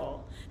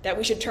joyful, that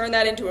we should turn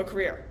that into a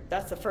career.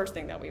 That's the first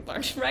thing that we've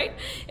learned, right?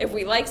 If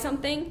we like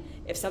something,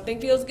 if something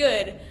feels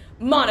good,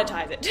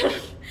 monetize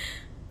it.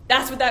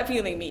 That's what that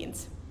feeling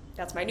means.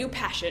 That's my new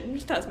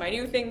passion. That's my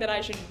new thing that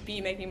I should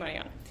be making money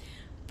on.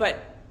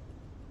 But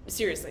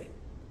seriously,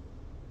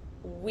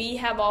 we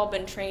have all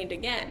been trained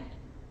again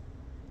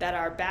that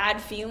our bad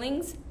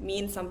feelings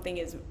mean something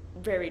is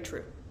very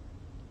true.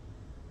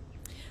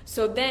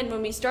 So then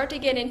when we start to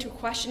get into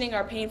questioning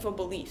our painful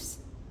beliefs,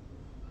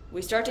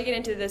 we start to get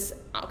into this,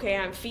 okay,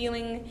 I'm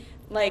feeling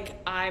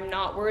like I'm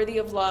not worthy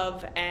of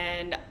love,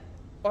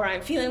 or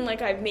I'm feeling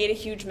like I've made a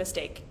huge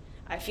mistake.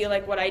 I feel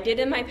like what I did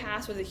in my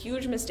past was a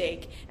huge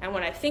mistake, and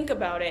when I think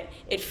about it,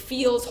 it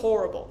feels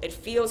horrible. It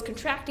feels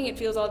contracting, it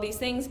feels all these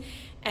things,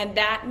 and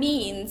that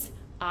means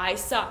I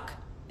suck.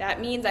 That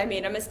means I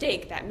made a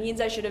mistake. That means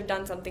I should have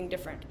done something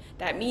different.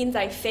 That means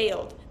I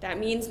failed. That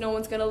means no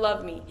one's going to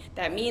love me.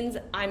 That means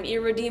I'm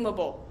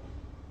irredeemable.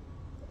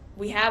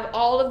 We have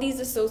all of these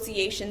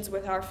associations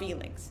with our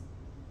feelings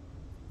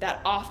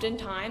that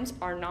oftentimes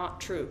are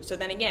not true. So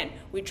then again,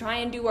 we try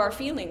and do our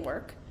feeling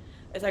work.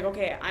 It's like,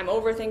 okay, I'm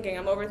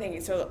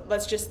overthinking. So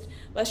let's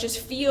just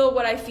feel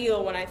what I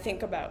feel when I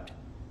think about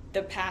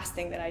the past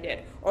thing that I did.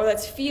 Or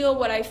let's feel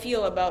what I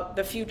feel about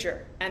the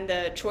future and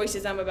the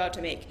choices I'm about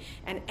to make.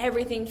 And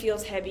everything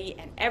feels heavy,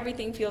 and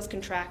everything feels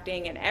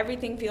contracting, and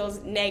everything feels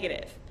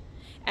negative.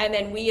 And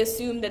then we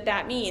assume that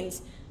that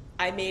means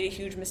I made a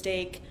huge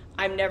mistake,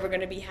 I'm never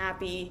going to be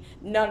happy,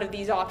 none of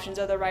these options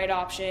are the right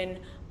option,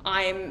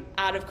 I'm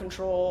out of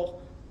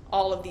control,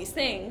 all of these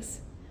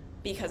things.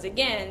 Because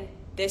again,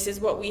 this is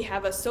what we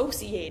have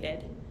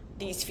associated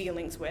these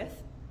feelings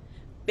with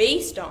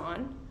based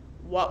on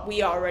what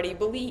we already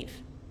believe.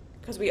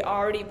 Because we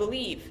already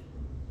believe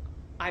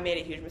I made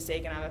a huge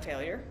mistake and I'm a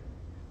failure.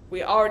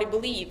 We already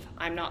believe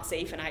I'm not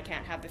safe and I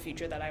can't have the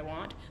future that I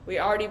want. We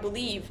already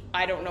believe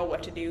I don't know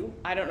what to do.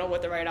 I don't know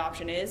what the right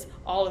option is.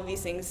 All of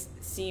these things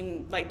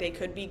seem like they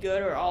could be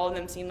good, or all of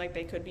them seem like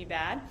they could be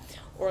bad.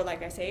 Or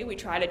like I say, we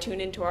try to tune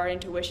into our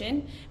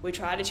intuition. We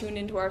try to tune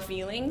into our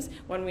feelings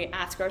when we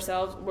ask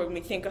ourselves, when we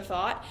think a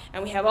thought,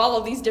 and we have all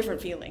of these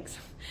different feelings.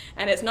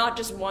 And it's not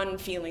just one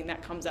feeling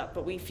that comes up,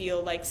 but we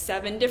feel like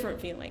 7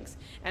 different feelings.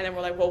 And then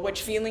we're like, well,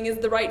 which feeling is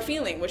the right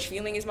feeling? Which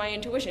feeling is my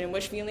intuition? And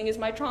which feeling is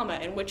my trauma?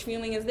 And which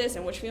feeling is this?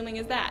 And which feeling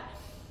is that?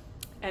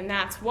 And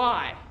that's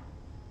why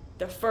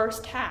the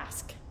first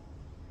task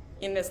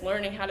in this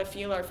learning how to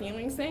feel our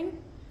feelings thing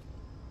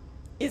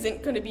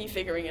isn't going to be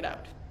figuring it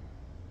out.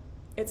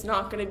 It's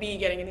not going to be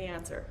getting the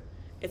answer.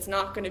 It's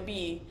not going to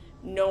be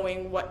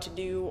knowing what to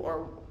do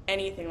or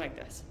anything like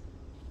this.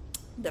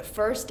 The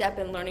first step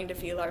in learning to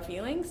feel our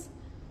feelings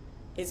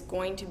is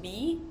going to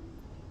be,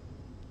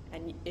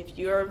 and if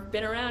you've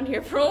been around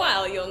here for a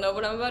while, you'll know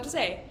what I'm about to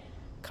say,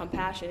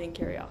 compassion and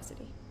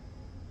curiosity.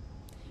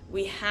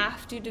 We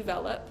have to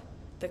develop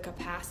the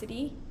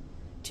capacity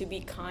to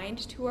be kind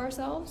to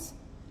ourselves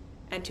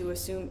and to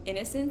assume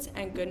innocence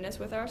and goodness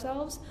with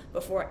ourselves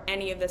before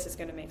any of this is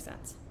going to make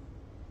sense.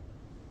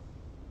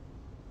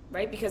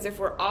 Right? Because if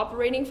we're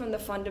operating from the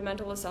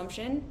fundamental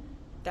assumption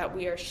that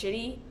we are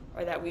shitty,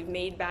 or that we've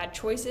made bad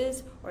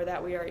choices, or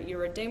that we are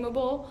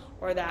irredeemable,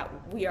 or that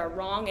we are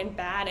wrong and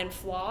bad and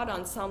flawed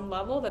on some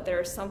level, that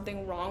there is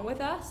something wrong with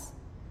us,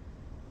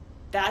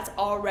 that's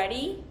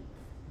already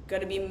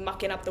going to be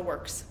mucking up the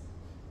works.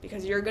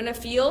 Because you're going to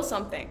feel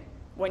something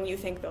when you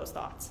think those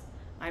thoughts.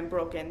 I'm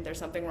broken, there's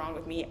something wrong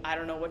with me, I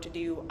don't know what to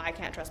do, I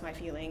can't trust my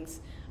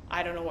feelings,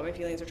 I don't know what my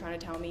feelings are trying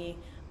to tell me,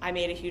 I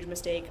made a huge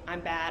mistake, I'm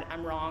bad,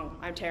 I'm wrong,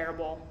 I'm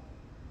terrible.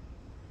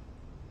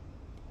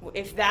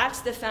 If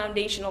that's the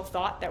foundational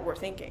thought that we're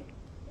thinking,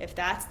 if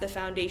that's the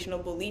foundational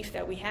belief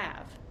that we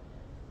have,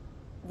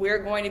 we're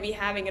going to be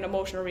having an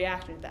emotional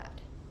reaction to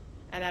that.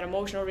 And that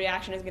emotional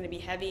reaction is going to be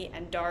heavy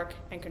and dark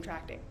and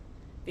contracting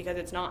because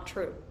it's not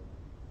true.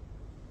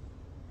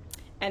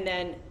 And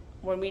then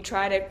when we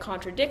try to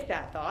contradict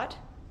that thought,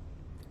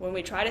 when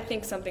we try to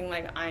think something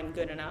like, I'm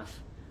good enough,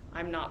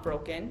 I'm not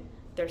broken,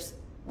 there's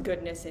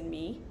goodness in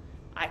me,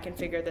 I can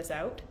figure this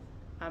out,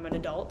 I'm an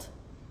adult,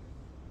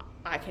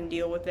 I can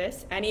deal with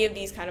this, any of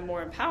these kind of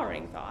more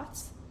empowering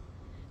thoughts,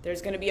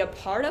 there's going to be a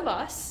part of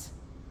us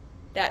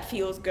that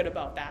feels good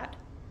about that.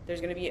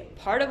 There's going to be a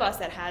part of us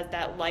that has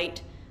that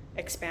light,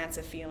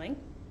 expansive feeling.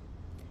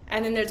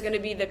 And then there's going to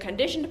be the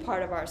conditioned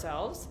part of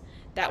ourselves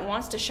that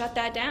wants to shut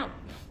that down.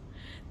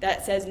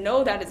 That says,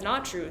 no, that is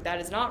not true. That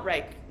is not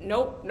right.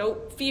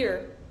 Nope,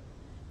 fear.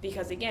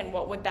 Because again,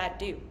 what would that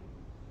do?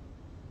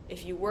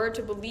 If you were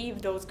to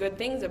believe those good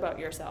things about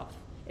yourself,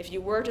 if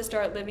you were to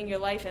start living your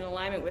life in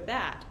alignment with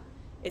that,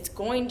 it's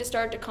going to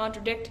start to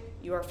contradict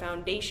your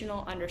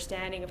foundational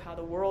understanding of how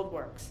the world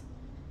works,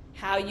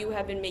 how you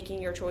have been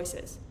making your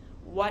choices,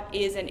 what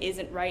is and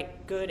isn't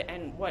right, good,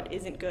 and what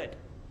isn't good.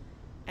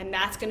 And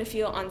that's going to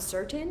feel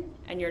uncertain,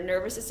 and your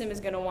nervous system is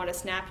going to want to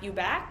snap you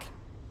back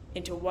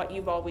into what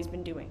you've always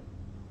been doing.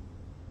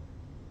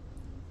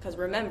 Because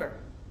remember,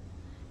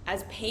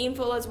 as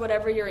painful as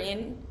whatever you're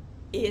in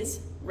is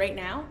right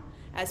now,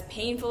 as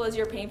painful as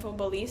your painful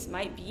beliefs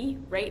might be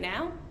right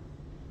now,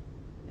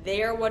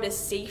 they are what is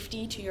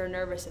safety to your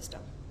nervous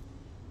system.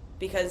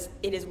 Because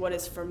it is what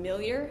is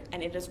familiar,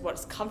 and it is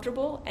what's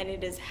comfortable, and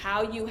it is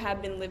how you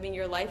have been living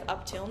your life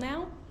up till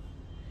now.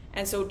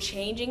 And so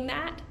changing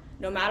that,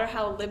 no matter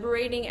how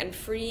liberating and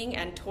freeing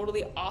and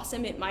totally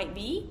awesome it might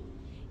be,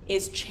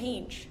 is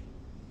change.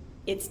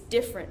 It's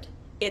different.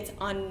 It's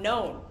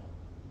unknown.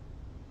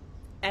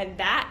 And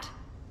that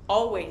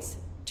always,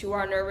 to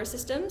our nervous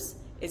systems,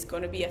 is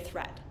going to be a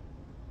threat.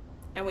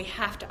 And we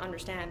have to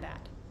understand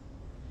that.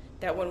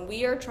 That when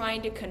we are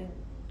trying to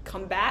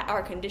combat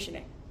our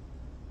conditioning,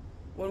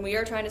 when we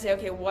are trying to say,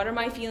 okay, what are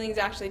my feelings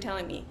actually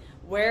telling me?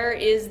 Where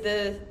is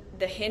the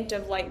hint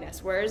of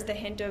lightness? Where is the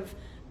hint of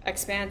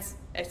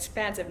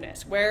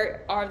expansiveness?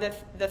 Where are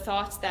the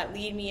thoughts that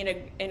lead me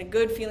in a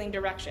good feeling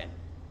direction?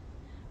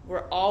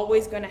 We're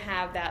always going to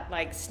have that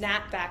like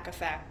snapback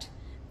effect,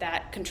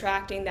 that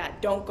contracting,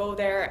 that don't go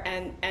there,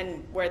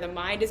 and where the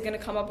mind is going to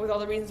come up with all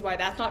the reasons why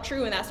that's not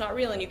true and that's not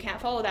real and you can't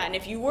follow that. And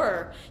if you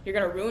were, you're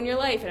going to ruin your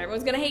life and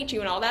everyone's going to hate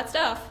you and all that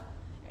stuff.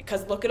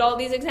 Because look at all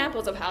these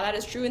examples of how that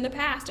is true in the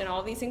past and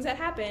all these things that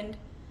happened.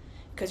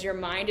 Because your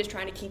mind is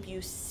trying to keep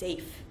you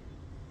safe.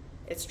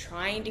 It's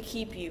trying to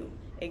keep you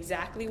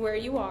exactly where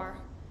you are,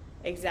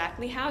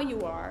 exactly how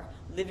you are,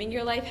 living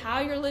your life how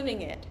you're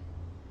living it.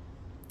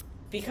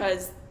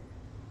 Because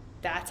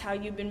that's how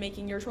you've been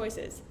making your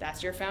choices.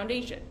 That's your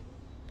foundation.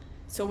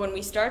 So when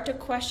we start to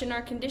question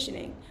our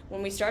conditioning,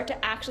 when we start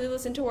to actually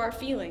listen to our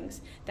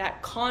feelings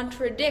that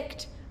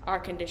contradict our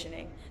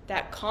conditioning,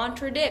 that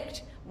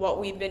contradict what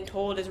we've been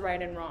told is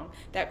right and wrong,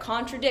 that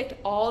contradict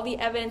all the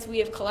evidence we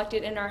have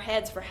collected in our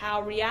heads for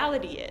how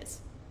reality is,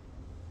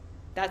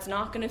 that's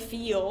not going to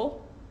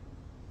feel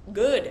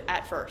good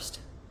at first.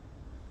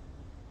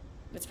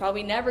 It's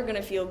probably never going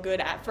to feel good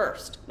at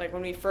first, like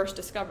when we first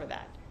discover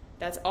that.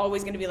 That's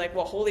always going to be like,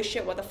 well, holy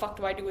shit, what the fuck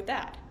do I do with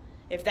that?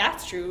 If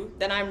that's true,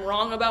 then I'm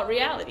wrong about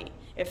reality.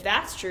 If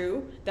that's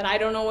true, then I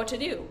don't know what to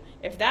do.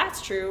 If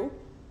that's true,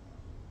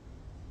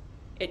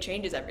 it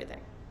changes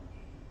everything.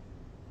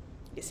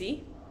 You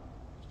see?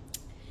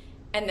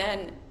 And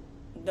then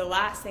the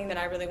last thing that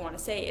I really want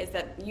to say is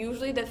that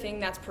usually the thing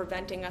that's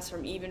preventing us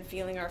from even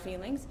feeling our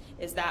feelings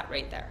is that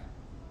right there.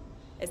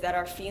 Is that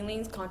our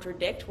feelings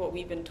contradict what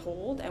we've been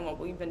told and what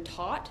we've been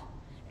taught,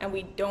 and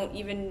we don't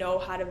know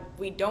how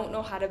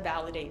to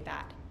validate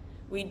that.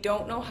 We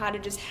don't know how to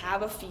just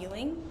have a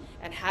feeling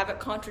and have it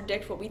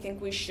contradict what we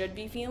think we should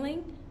be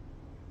feeling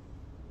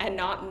and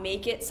not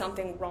make it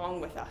something wrong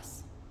with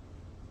us.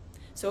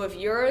 So if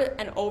you're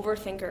an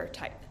overthinker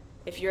type,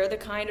 if you're the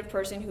kind of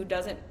person who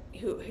doesn't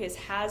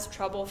has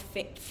trouble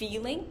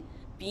feeling,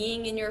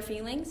 being in your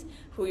feelings,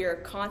 who you're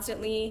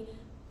constantly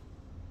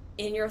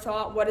in your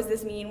thought, what does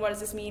this mean? What does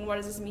this mean? What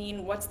does this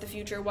mean? What's the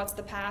future? What's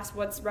the past?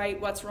 What's right?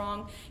 What's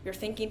wrong? You're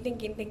thinking,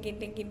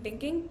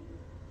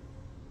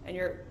 and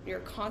you're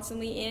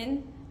constantly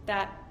in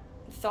that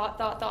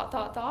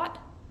thought.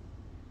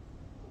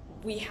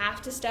 We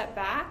have to step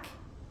back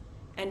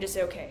and just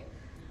say, okay,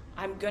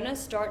 I'm gonna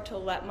start to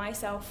let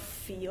myself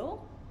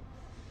feel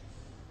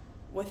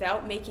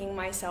without making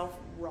myself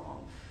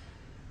wrong.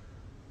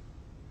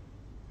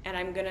 And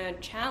I'm gonna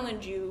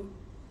challenge you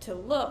to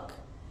look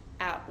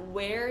at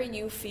where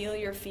you feel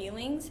your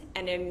feelings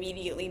and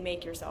immediately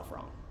make yourself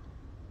wrong.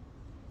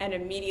 And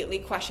immediately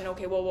question,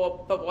 okay,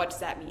 well, but what does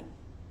that mean?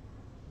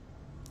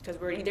 Because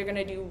we're either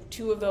gonna do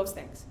two of those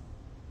things.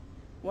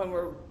 When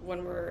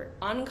we're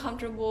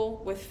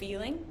uncomfortable with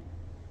feeling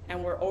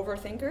and we're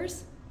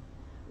overthinkers,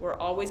 we're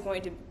always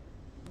going to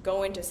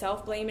go into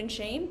self-blame and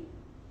shame,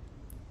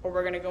 or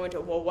we're going to go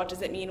into, well, what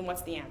does it mean and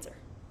what's the answer?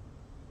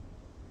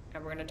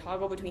 And we're going to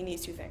toggle between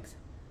these two things.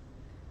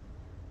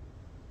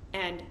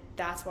 And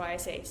that's why I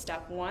say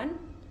step one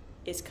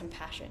is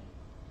compassion.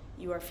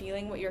 You are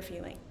feeling what you're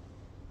feeling.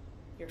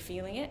 You're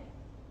feeling it.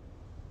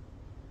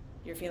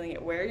 You're feeling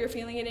it where you're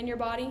feeling it in your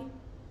body.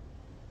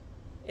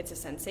 It's a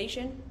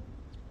sensation.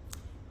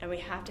 And we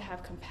have to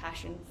have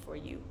compassion for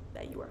you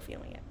that you are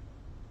feeling it.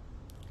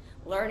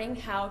 Learning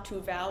how to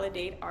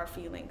validate our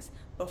feelings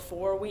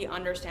before we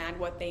understand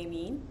what they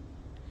mean,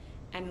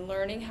 and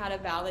learning how to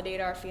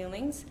validate our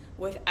feelings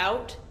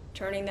without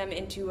turning them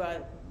into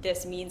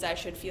this means I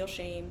should feel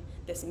shame,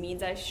 this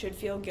means I should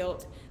feel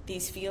guilt,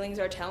 these feelings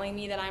are telling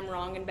me that I'm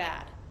wrong and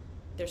bad,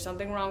 there's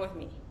something wrong with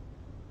me.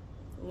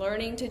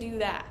 Learning to do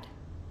that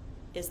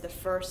is the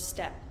first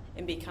step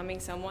in becoming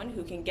someone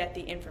who can get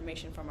the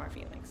information from our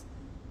feelings.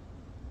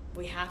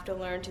 We have to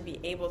learn to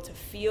be able to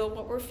feel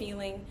what we're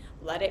feeling,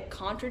 let it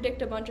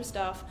contradict a bunch of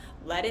stuff,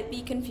 let it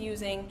be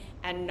confusing,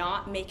 and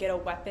not make it a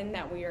weapon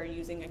that we are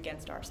using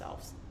against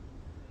ourselves.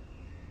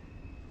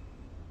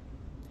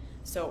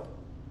 So,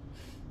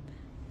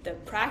 the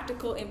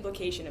practical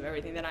implication of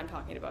everything that I'm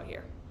talking about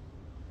here.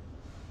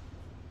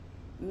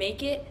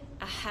 Make it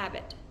a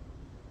habit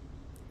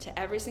to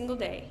every single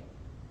day.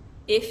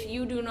 If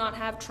you do not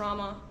have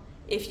trauma,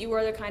 if you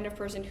are the kind of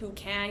person who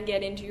can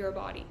get into your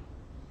body,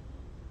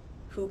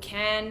 who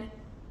can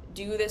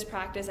do this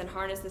practice and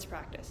harness this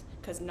practice,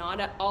 because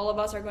not all of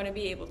us are going to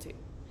be able to.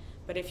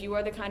 But if you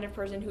are the kind of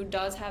person who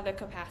does have the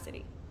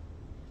capacity,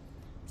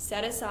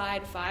 set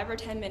aside 5 or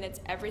 10 minutes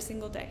every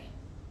single day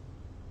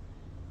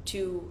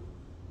to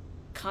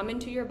come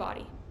into your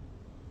body.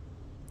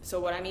 So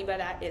what I mean by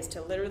that is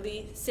to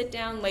literally sit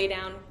down, lay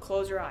down,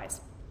 close your eyes.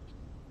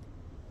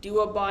 Do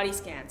a body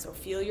scan, so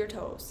feel your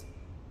toes,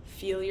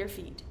 feel your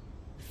feet,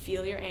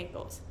 feel your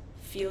ankles,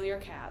 feel your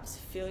calves,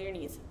 feel your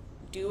knees.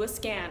 Do a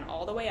scan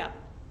all the way up.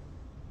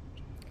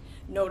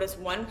 Notice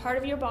one part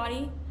of your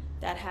body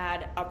that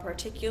had a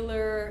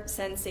particular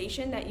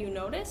sensation that you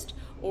noticed,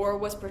 or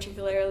was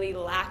particularly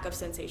lack of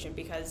sensation,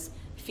 because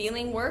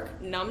feeling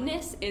work,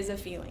 numbness is a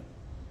feeling.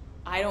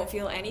 I don't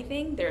feel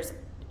anything,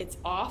 it's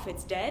off,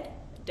 it's dead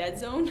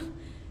zone,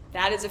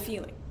 that is a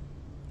feeling.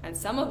 And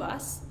some of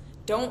us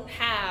don't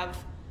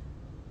have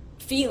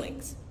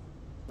feelings,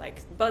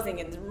 like buzzing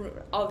and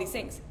all these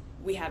things.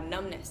 We have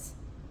numbness.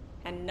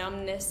 And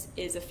numbness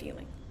is a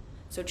feeling.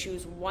 So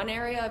choose one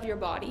area of your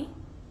body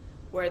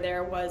where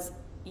there was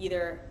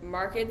either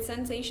marked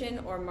sensation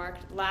or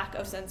marked lack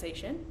of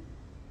sensation,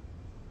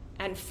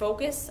 and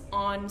focus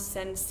on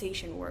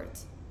sensation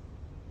words.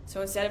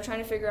 So instead of trying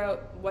to figure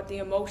out what the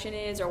emotion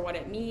is or what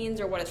it means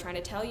or what it's trying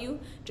to tell you,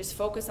 just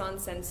focus on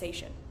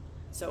sensation.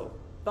 So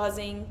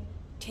buzzing,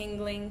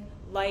 tingling,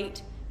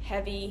 light,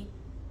 heavy,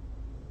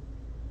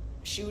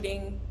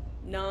 shooting,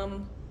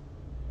 numb.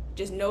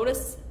 Just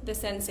notice the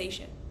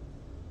sensation.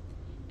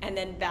 And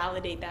then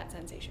validate that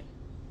sensation.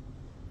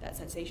 That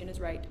sensation is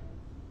right.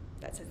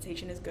 That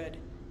sensation is good.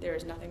 There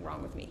is nothing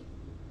wrong with me.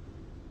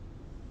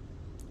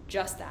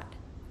 Just that.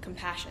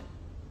 Compassion.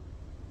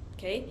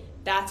 Okay?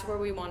 That's where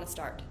we want to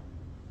start.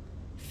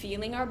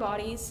 Feeling our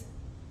bodies,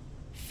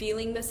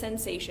 feeling the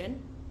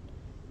sensation,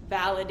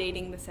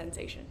 validating the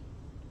sensation.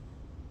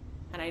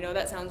 And I know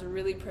that sounds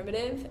really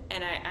primitive,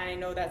 and I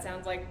know that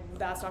sounds like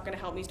that's not going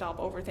to help me stop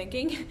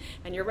overthinking.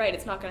 And you're right,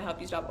 it's not going to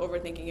help you stop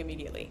overthinking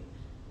immediately.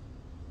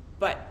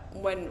 But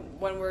when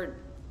we're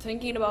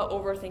thinking about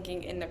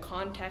overthinking in the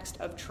context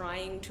of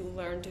trying to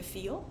learn to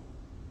feel,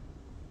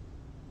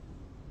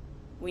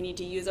 we need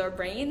to use our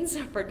brains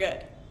for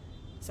good.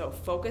 So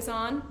focus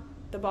on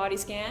the body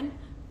scan,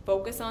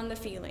 focus on the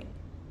feeling.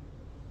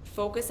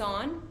 Focus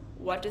on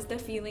what does the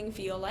feeling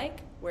feel like,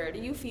 where do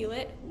you feel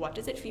it, what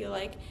does it feel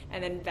like,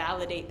 and then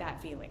validate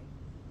that feeling.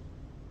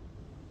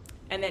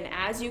 And then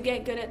as you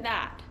get good at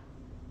that,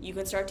 you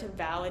can start to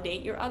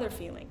validate your other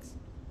feelings.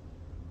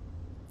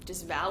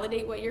 Just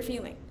validate what you're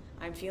feeling.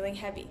 I'm feeling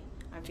heavy.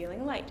 I'm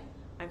feeling light.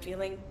 I'm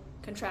feeling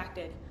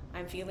contracted.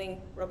 I'm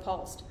feeling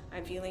repulsed.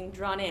 I'm feeling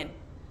drawn in.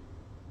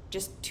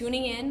 Just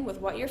tuning in with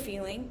what you're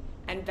feeling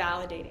and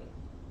validating.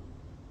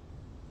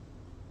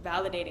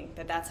 Validating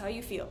that that's how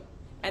you feel.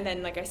 And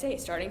then, like I say,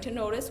 starting to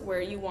notice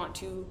where you want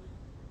to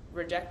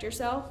reject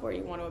yourself, where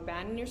you want to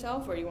abandon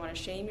yourself, where you want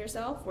to shame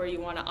yourself, where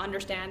you want to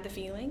understand the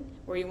feeling,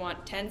 where you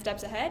want 10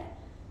 steps ahead,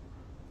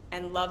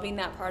 and loving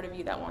that part of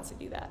you that wants to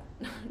do that.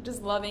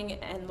 Just loving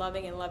and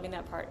loving and loving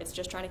that part. It's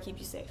just trying to keep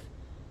you safe.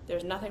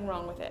 There's nothing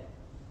wrong with it.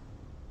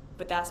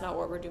 But that's not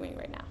what we're doing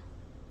right now.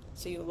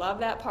 So you love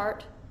that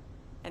part,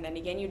 and then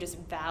again, you just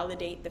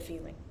validate the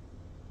feeling.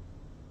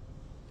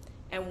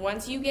 And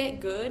once you get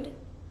good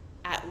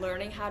at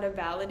learning how to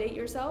validate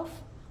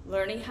yourself,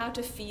 learning how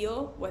to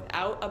feel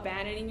without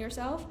abandoning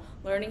yourself,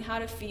 learning how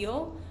to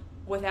feel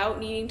without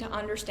needing to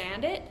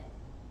understand it,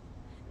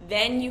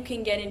 then you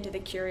can get into the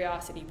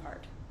curiosity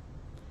part.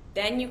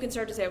 Then you can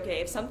start to say,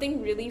 okay, if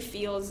something really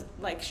feels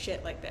like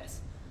shit like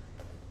this,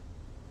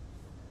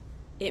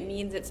 it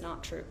means it's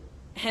not true.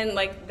 And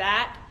like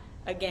that,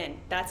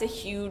 again, that's a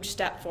huge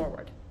step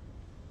forward.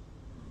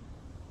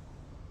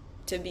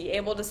 To be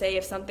able to say,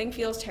 if something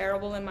feels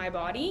terrible in my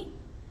body,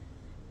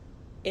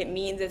 it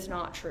means it's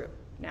not true.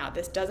 Now,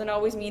 this doesn't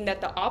always mean that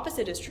the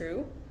opposite is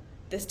true.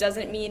 This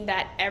doesn't mean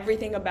that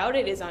everything about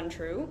it is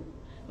untrue.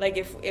 Like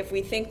if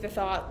we think the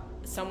thought,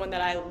 someone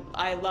that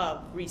I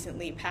love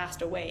recently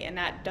passed away, and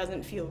that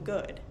doesn't feel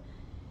good,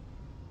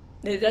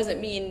 it doesn't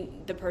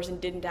mean the person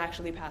didn't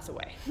actually pass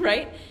away,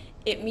 right?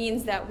 It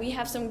means that we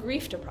have some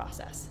grief to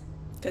process.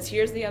 Because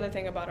here's the other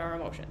thing about our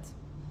emotions.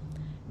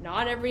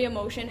 Not every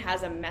emotion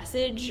has a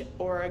message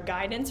or a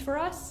guidance for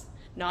us.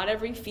 Not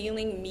every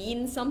feeling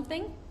means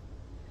something.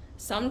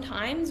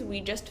 Sometimes we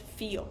just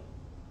feel.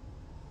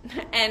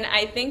 And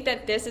I think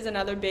that this is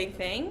another big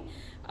thing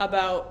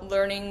about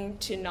learning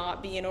to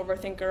not be an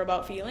overthinker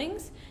about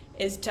feelings,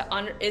 is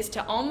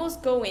to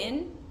almost go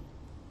in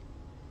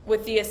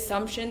with the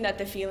assumption that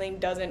the feeling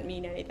doesn't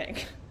mean anything.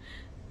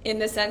 In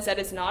the sense that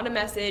it's not a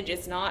message,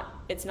 it's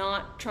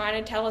not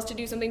trying to tell us to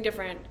do something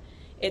different.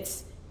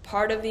 It's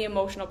part of the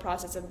emotional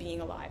process of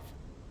being alive.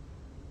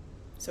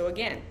 So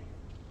again,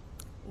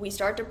 we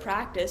start to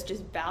practice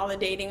just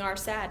validating our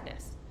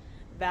sadness,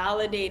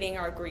 validating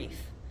our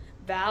grief,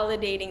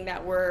 validating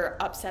that we're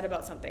upset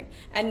about something,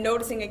 and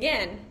noticing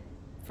again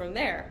from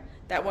there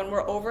that when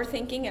we're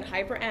overthinking and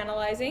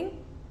hyperanalyzing,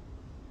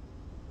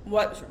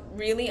 what's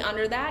really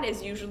under that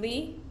is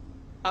usually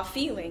a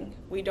feeling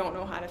we don't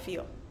know how to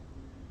feel.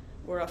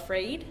 We're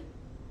afraid,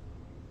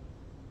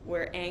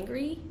 we're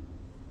angry,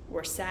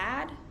 we're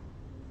sad,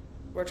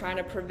 we're trying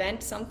to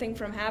prevent something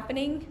from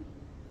happening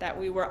that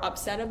we were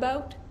upset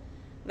about.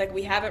 Like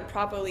we haven't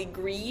properly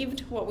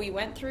grieved what we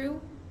went through.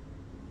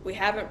 We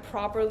haven't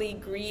properly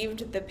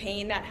grieved the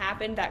pain that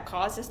happened that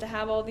caused us to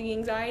have all the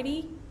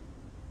anxiety.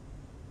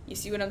 You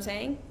see what I'm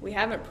saying? We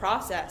haven't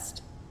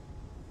processed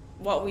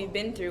what we've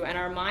been through, and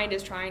our mind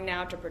is trying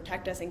now to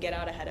protect us and get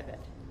out ahead of it.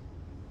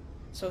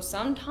 So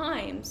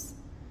sometimes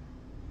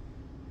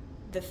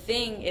the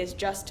thing is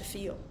just to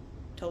feel,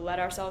 to let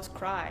ourselves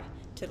cry,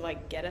 to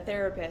like get a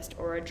therapist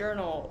or a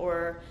journal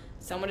or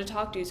someone to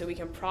talk to so we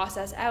can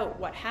process out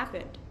what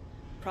happened,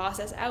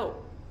 process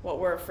out what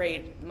we're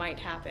afraid might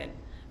happen,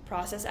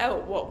 process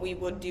out what we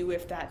would do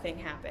if that thing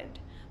happened,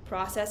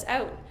 process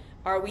out,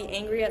 are we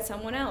angry at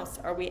someone else?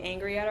 Are we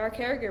angry at our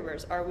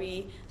caregivers? Are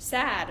we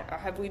sad? Or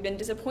have we been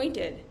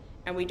disappointed?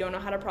 And we don't know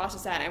how to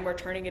process that, and we're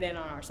turning it in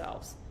on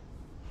ourselves.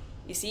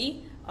 You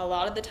see, a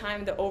lot of the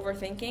time the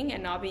overthinking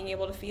and not being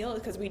able to feel is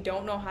because we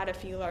don't know how to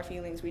feel our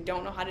feelings. We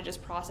don't know how to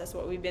just process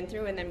what we've been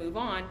through and then move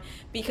on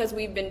because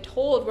we've been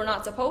told we're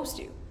not supposed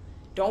to.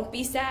 Don't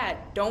be sad.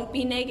 Don't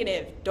be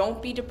negative.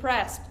 Don't be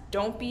depressed.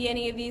 Don't be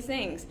any of these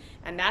things.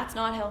 And that's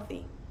not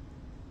healthy.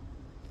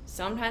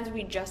 Sometimes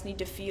we just need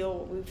to feel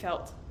what we've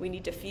felt. We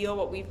need to feel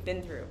what we've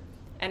been through.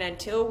 And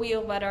until we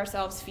let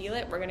ourselves feel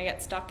it, we're going to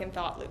get stuck in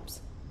thought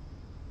loops.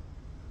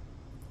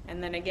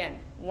 And then again,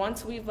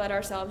 once we've let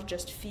ourselves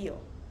just feel,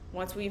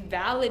 once we've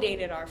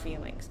validated our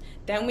feelings,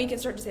 then we can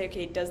start to say,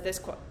 okay, does this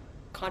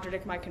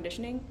contradict my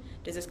conditioning?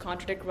 Does this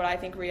contradict what I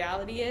think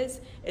reality is?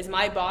 Is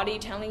my body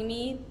telling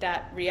me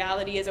that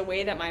reality is a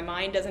way that my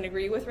mind doesn't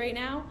agree with right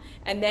now?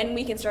 And then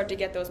we can start to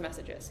get those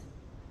messages.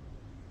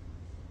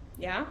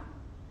 Yeah?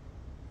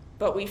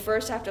 But we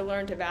first have to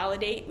learn to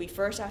validate. We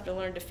first have to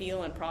learn to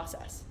feel and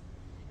process.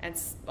 And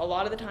a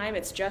lot of the time,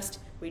 it's just,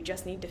 we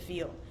just need to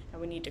feel.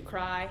 And we need to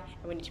cry,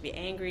 and we need to be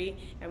angry,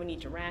 and we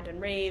need to rant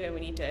and rave, and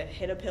we need to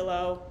hit a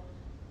pillow.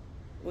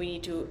 We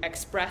need to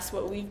express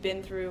what we've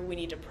been through. We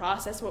need to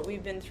process what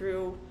we've been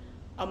through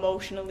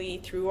emotionally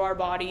through our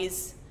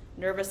bodies,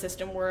 nervous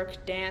system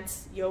work,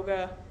 dance,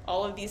 yoga,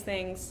 all of these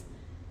things.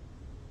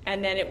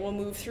 And then it will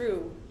move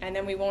through, and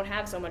then we won't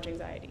have so much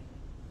anxiety.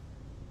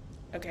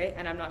 Okay,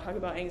 and I'm not talking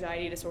about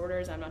anxiety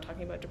disorders. I'm not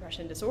talking about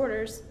depression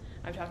disorders.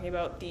 I'm talking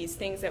about these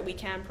things that we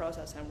can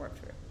process and work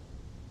through.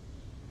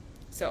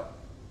 So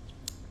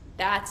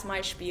that's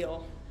my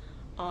spiel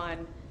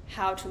on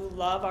how to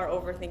love our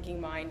overthinking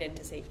mind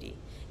into safety,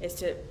 is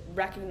to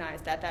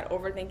recognize that that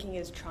overthinking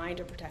is trying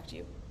to protect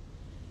you.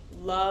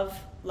 Love,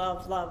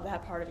 love, love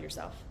that part of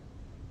yourself.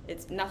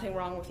 It's nothing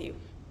wrong with you.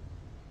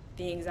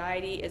 The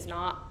anxiety is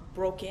not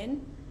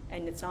broken,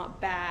 and it's not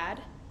bad.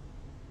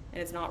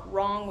 and it's not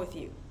wrong with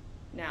you.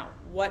 Now,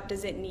 what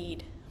does it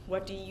need?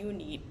 What do you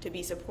need to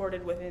be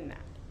supported within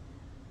that?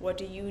 What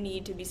do you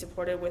need to be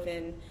supported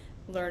within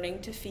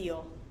learning to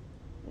feel,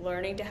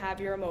 learning to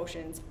have your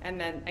emotions? And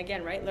then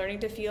again, right, learning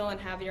to feel and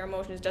have your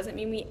emotions doesn't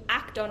mean we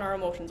act on our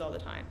emotions all the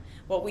time.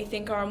 What we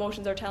think our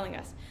emotions are telling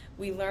us.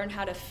 We learn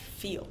how to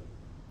feel.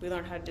 We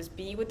learn how to just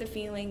be with the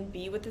feeling,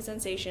 be with the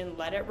sensation,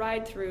 let it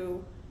ride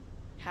through,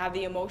 have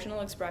the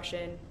emotional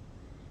expression,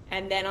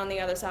 and then on the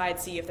other side,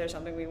 see if there's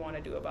something we want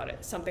to do about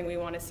it, something we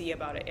want to see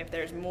about it, if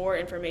there's more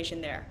information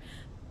there.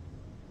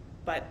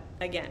 But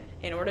again,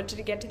 in order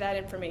to get to that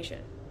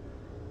information,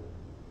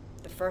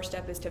 the first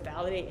step is to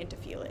validate and to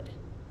feel it.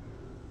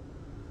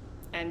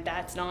 And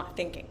that's not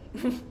thinking.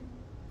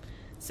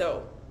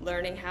 So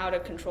learning how to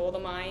control the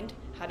mind,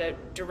 how to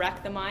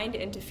direct the mind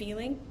into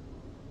feeling,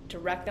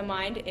 direct the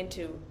mind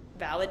into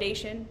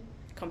validation,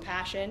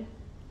 compassion,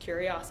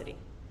 curiosity.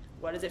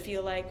 What does it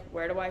feel like?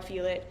 Where do I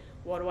feel it?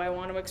 What do I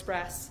want to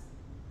express?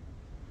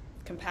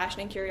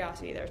 Compassion and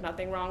curiosity. There's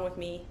nothing wrong with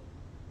me.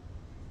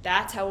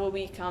 That's how we'll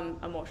become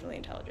emotionally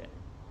intelligent.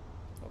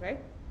 Okay?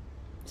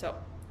 So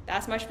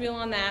that's my spiel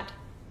on that.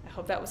 I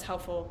hope that was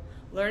helpful.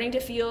 Learning to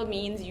feel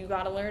means you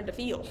got to learn to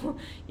feel.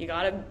 You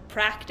got to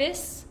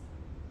practice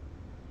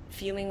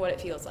feeling what it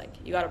feels like.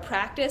 You got to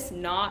practice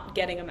not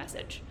getting a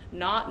message,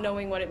 not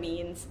knowing what it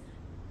means,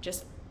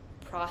 just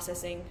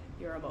processing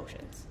your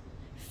emotions,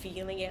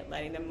 feeling it,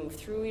 letting them move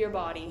through your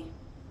body.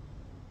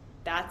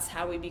 That's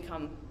how we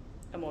become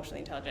emotionally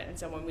intelligent. And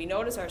so when we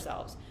notice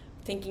ourselves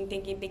thinking,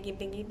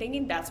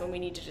 that's when we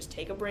need to just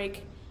take a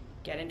break,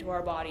 get into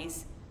our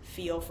bodies,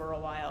 feel for a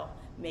while,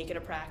 make it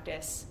a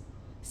practice.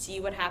 See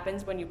what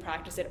happens when you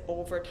practice it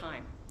over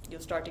time. You'll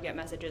start to get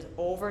messages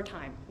over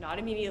time, not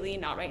immediately,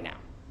 not right now.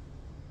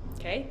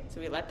 Okay, so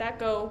we let that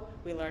go.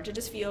 We learn to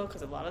just feel,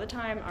 because a lot of the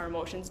time our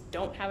emotions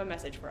don't have a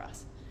message for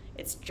us.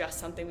 It's just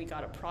something we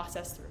got to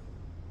process through.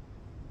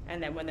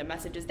 And then when the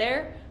message is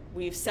there,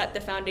 we've set the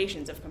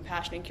foundations of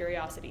compassion and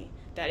curiosity,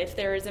 that if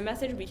there is a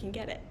message, we can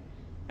get it.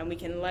 And we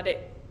can let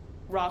it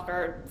rock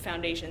our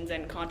foundations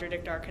and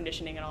contradict our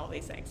conditioning and all of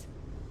these things.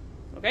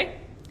 Okay?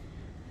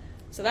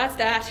 So that's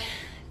that.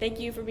 Thank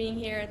you for being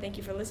here. Thank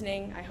you for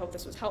listening. I hope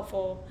this was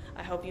helpful.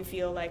 I hope you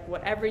feel like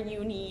whatever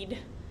you need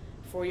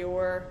for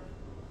your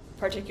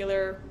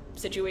particular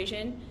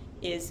situation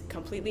is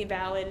completely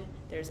valid.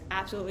 There's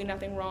absolutely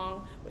nothing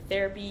wrong with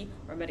therapy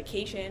or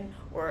medication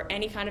or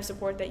any kind of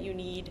support that you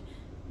need.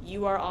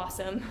 You are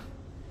awesome.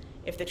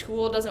 If the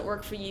tool doesn't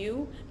work for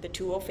you, the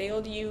tool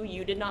failed you.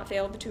 You did not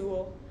fail the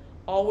tool.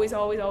 Always,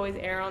 always, always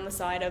err on the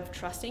side of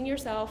trusting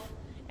yourself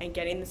and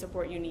getting the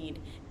support you need.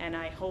 And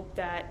I hope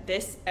that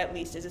this, at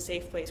least, is a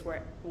safe place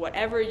where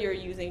whatever you're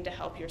using to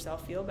help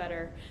yourself feel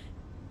better,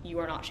 you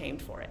are not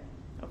shamed for it.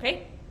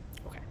 Okay?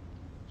 Okay.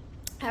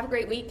 Have a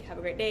great week. Have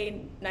a great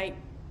day, night,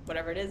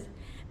 whatever it is.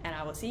 And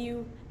I will see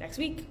you next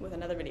week with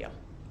another video.